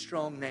good,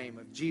 strong name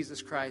of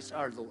Jesus Christ,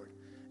 our Lord.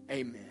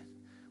 Amen.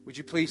 Would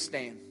you please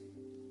stand?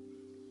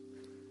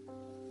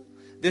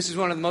 This is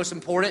one of the most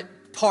important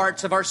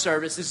parts of our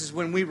service. This is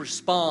when we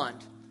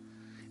respond.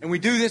 And we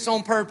do this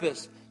on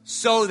purpose,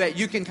 so that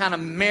you can kind of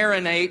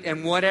marinate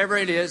in whatever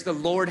it is the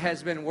Lord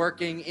has been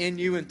working in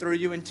you and through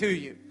you and to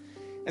you.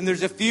 And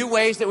there's a few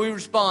ways that we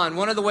respond.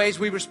 One of the ways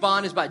we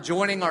respond is by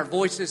joining our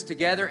voices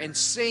together and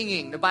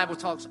singing. The Bible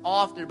talks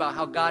often about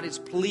how God is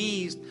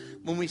pleased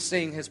when we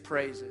sing his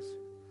praises.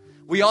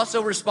 We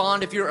also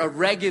respond, if you're a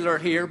regular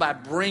here, by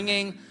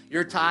bringing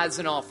your tithes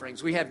and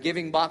offerings. We have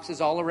giving boxes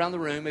all around the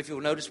room. If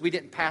you'll notice, we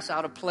didn't pass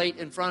out a plate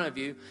in front of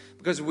you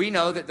because we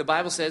know that the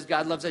Bible says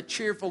God loves a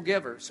cheerful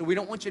giver. So we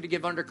don't want you to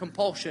give under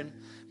compulsion,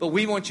 but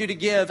we want you to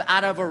give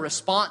out of a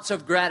response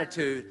of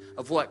gratitude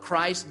of what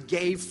Christ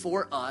gave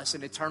for us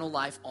in eternal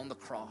life on the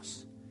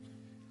cross.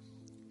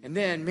 And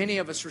then many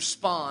of us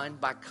respond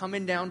by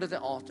coming down to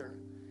the altar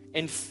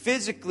and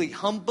physically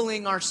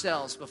humbling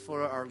ourselves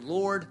before our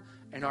Lord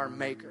and our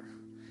Maker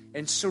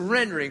and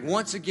surrendering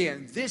once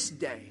again this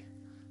day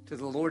to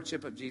the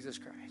Lordship of Jesus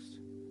Christ.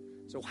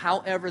 So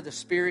however the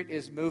Spirit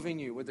is moving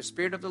you, where the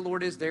Spirit of the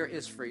Lord is, there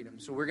is freedom.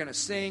 So we're going to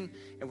sing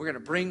and we're going to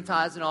bring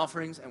tithes and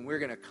offerings and we're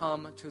going to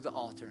come to the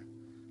altar.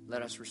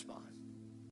 Let us respond.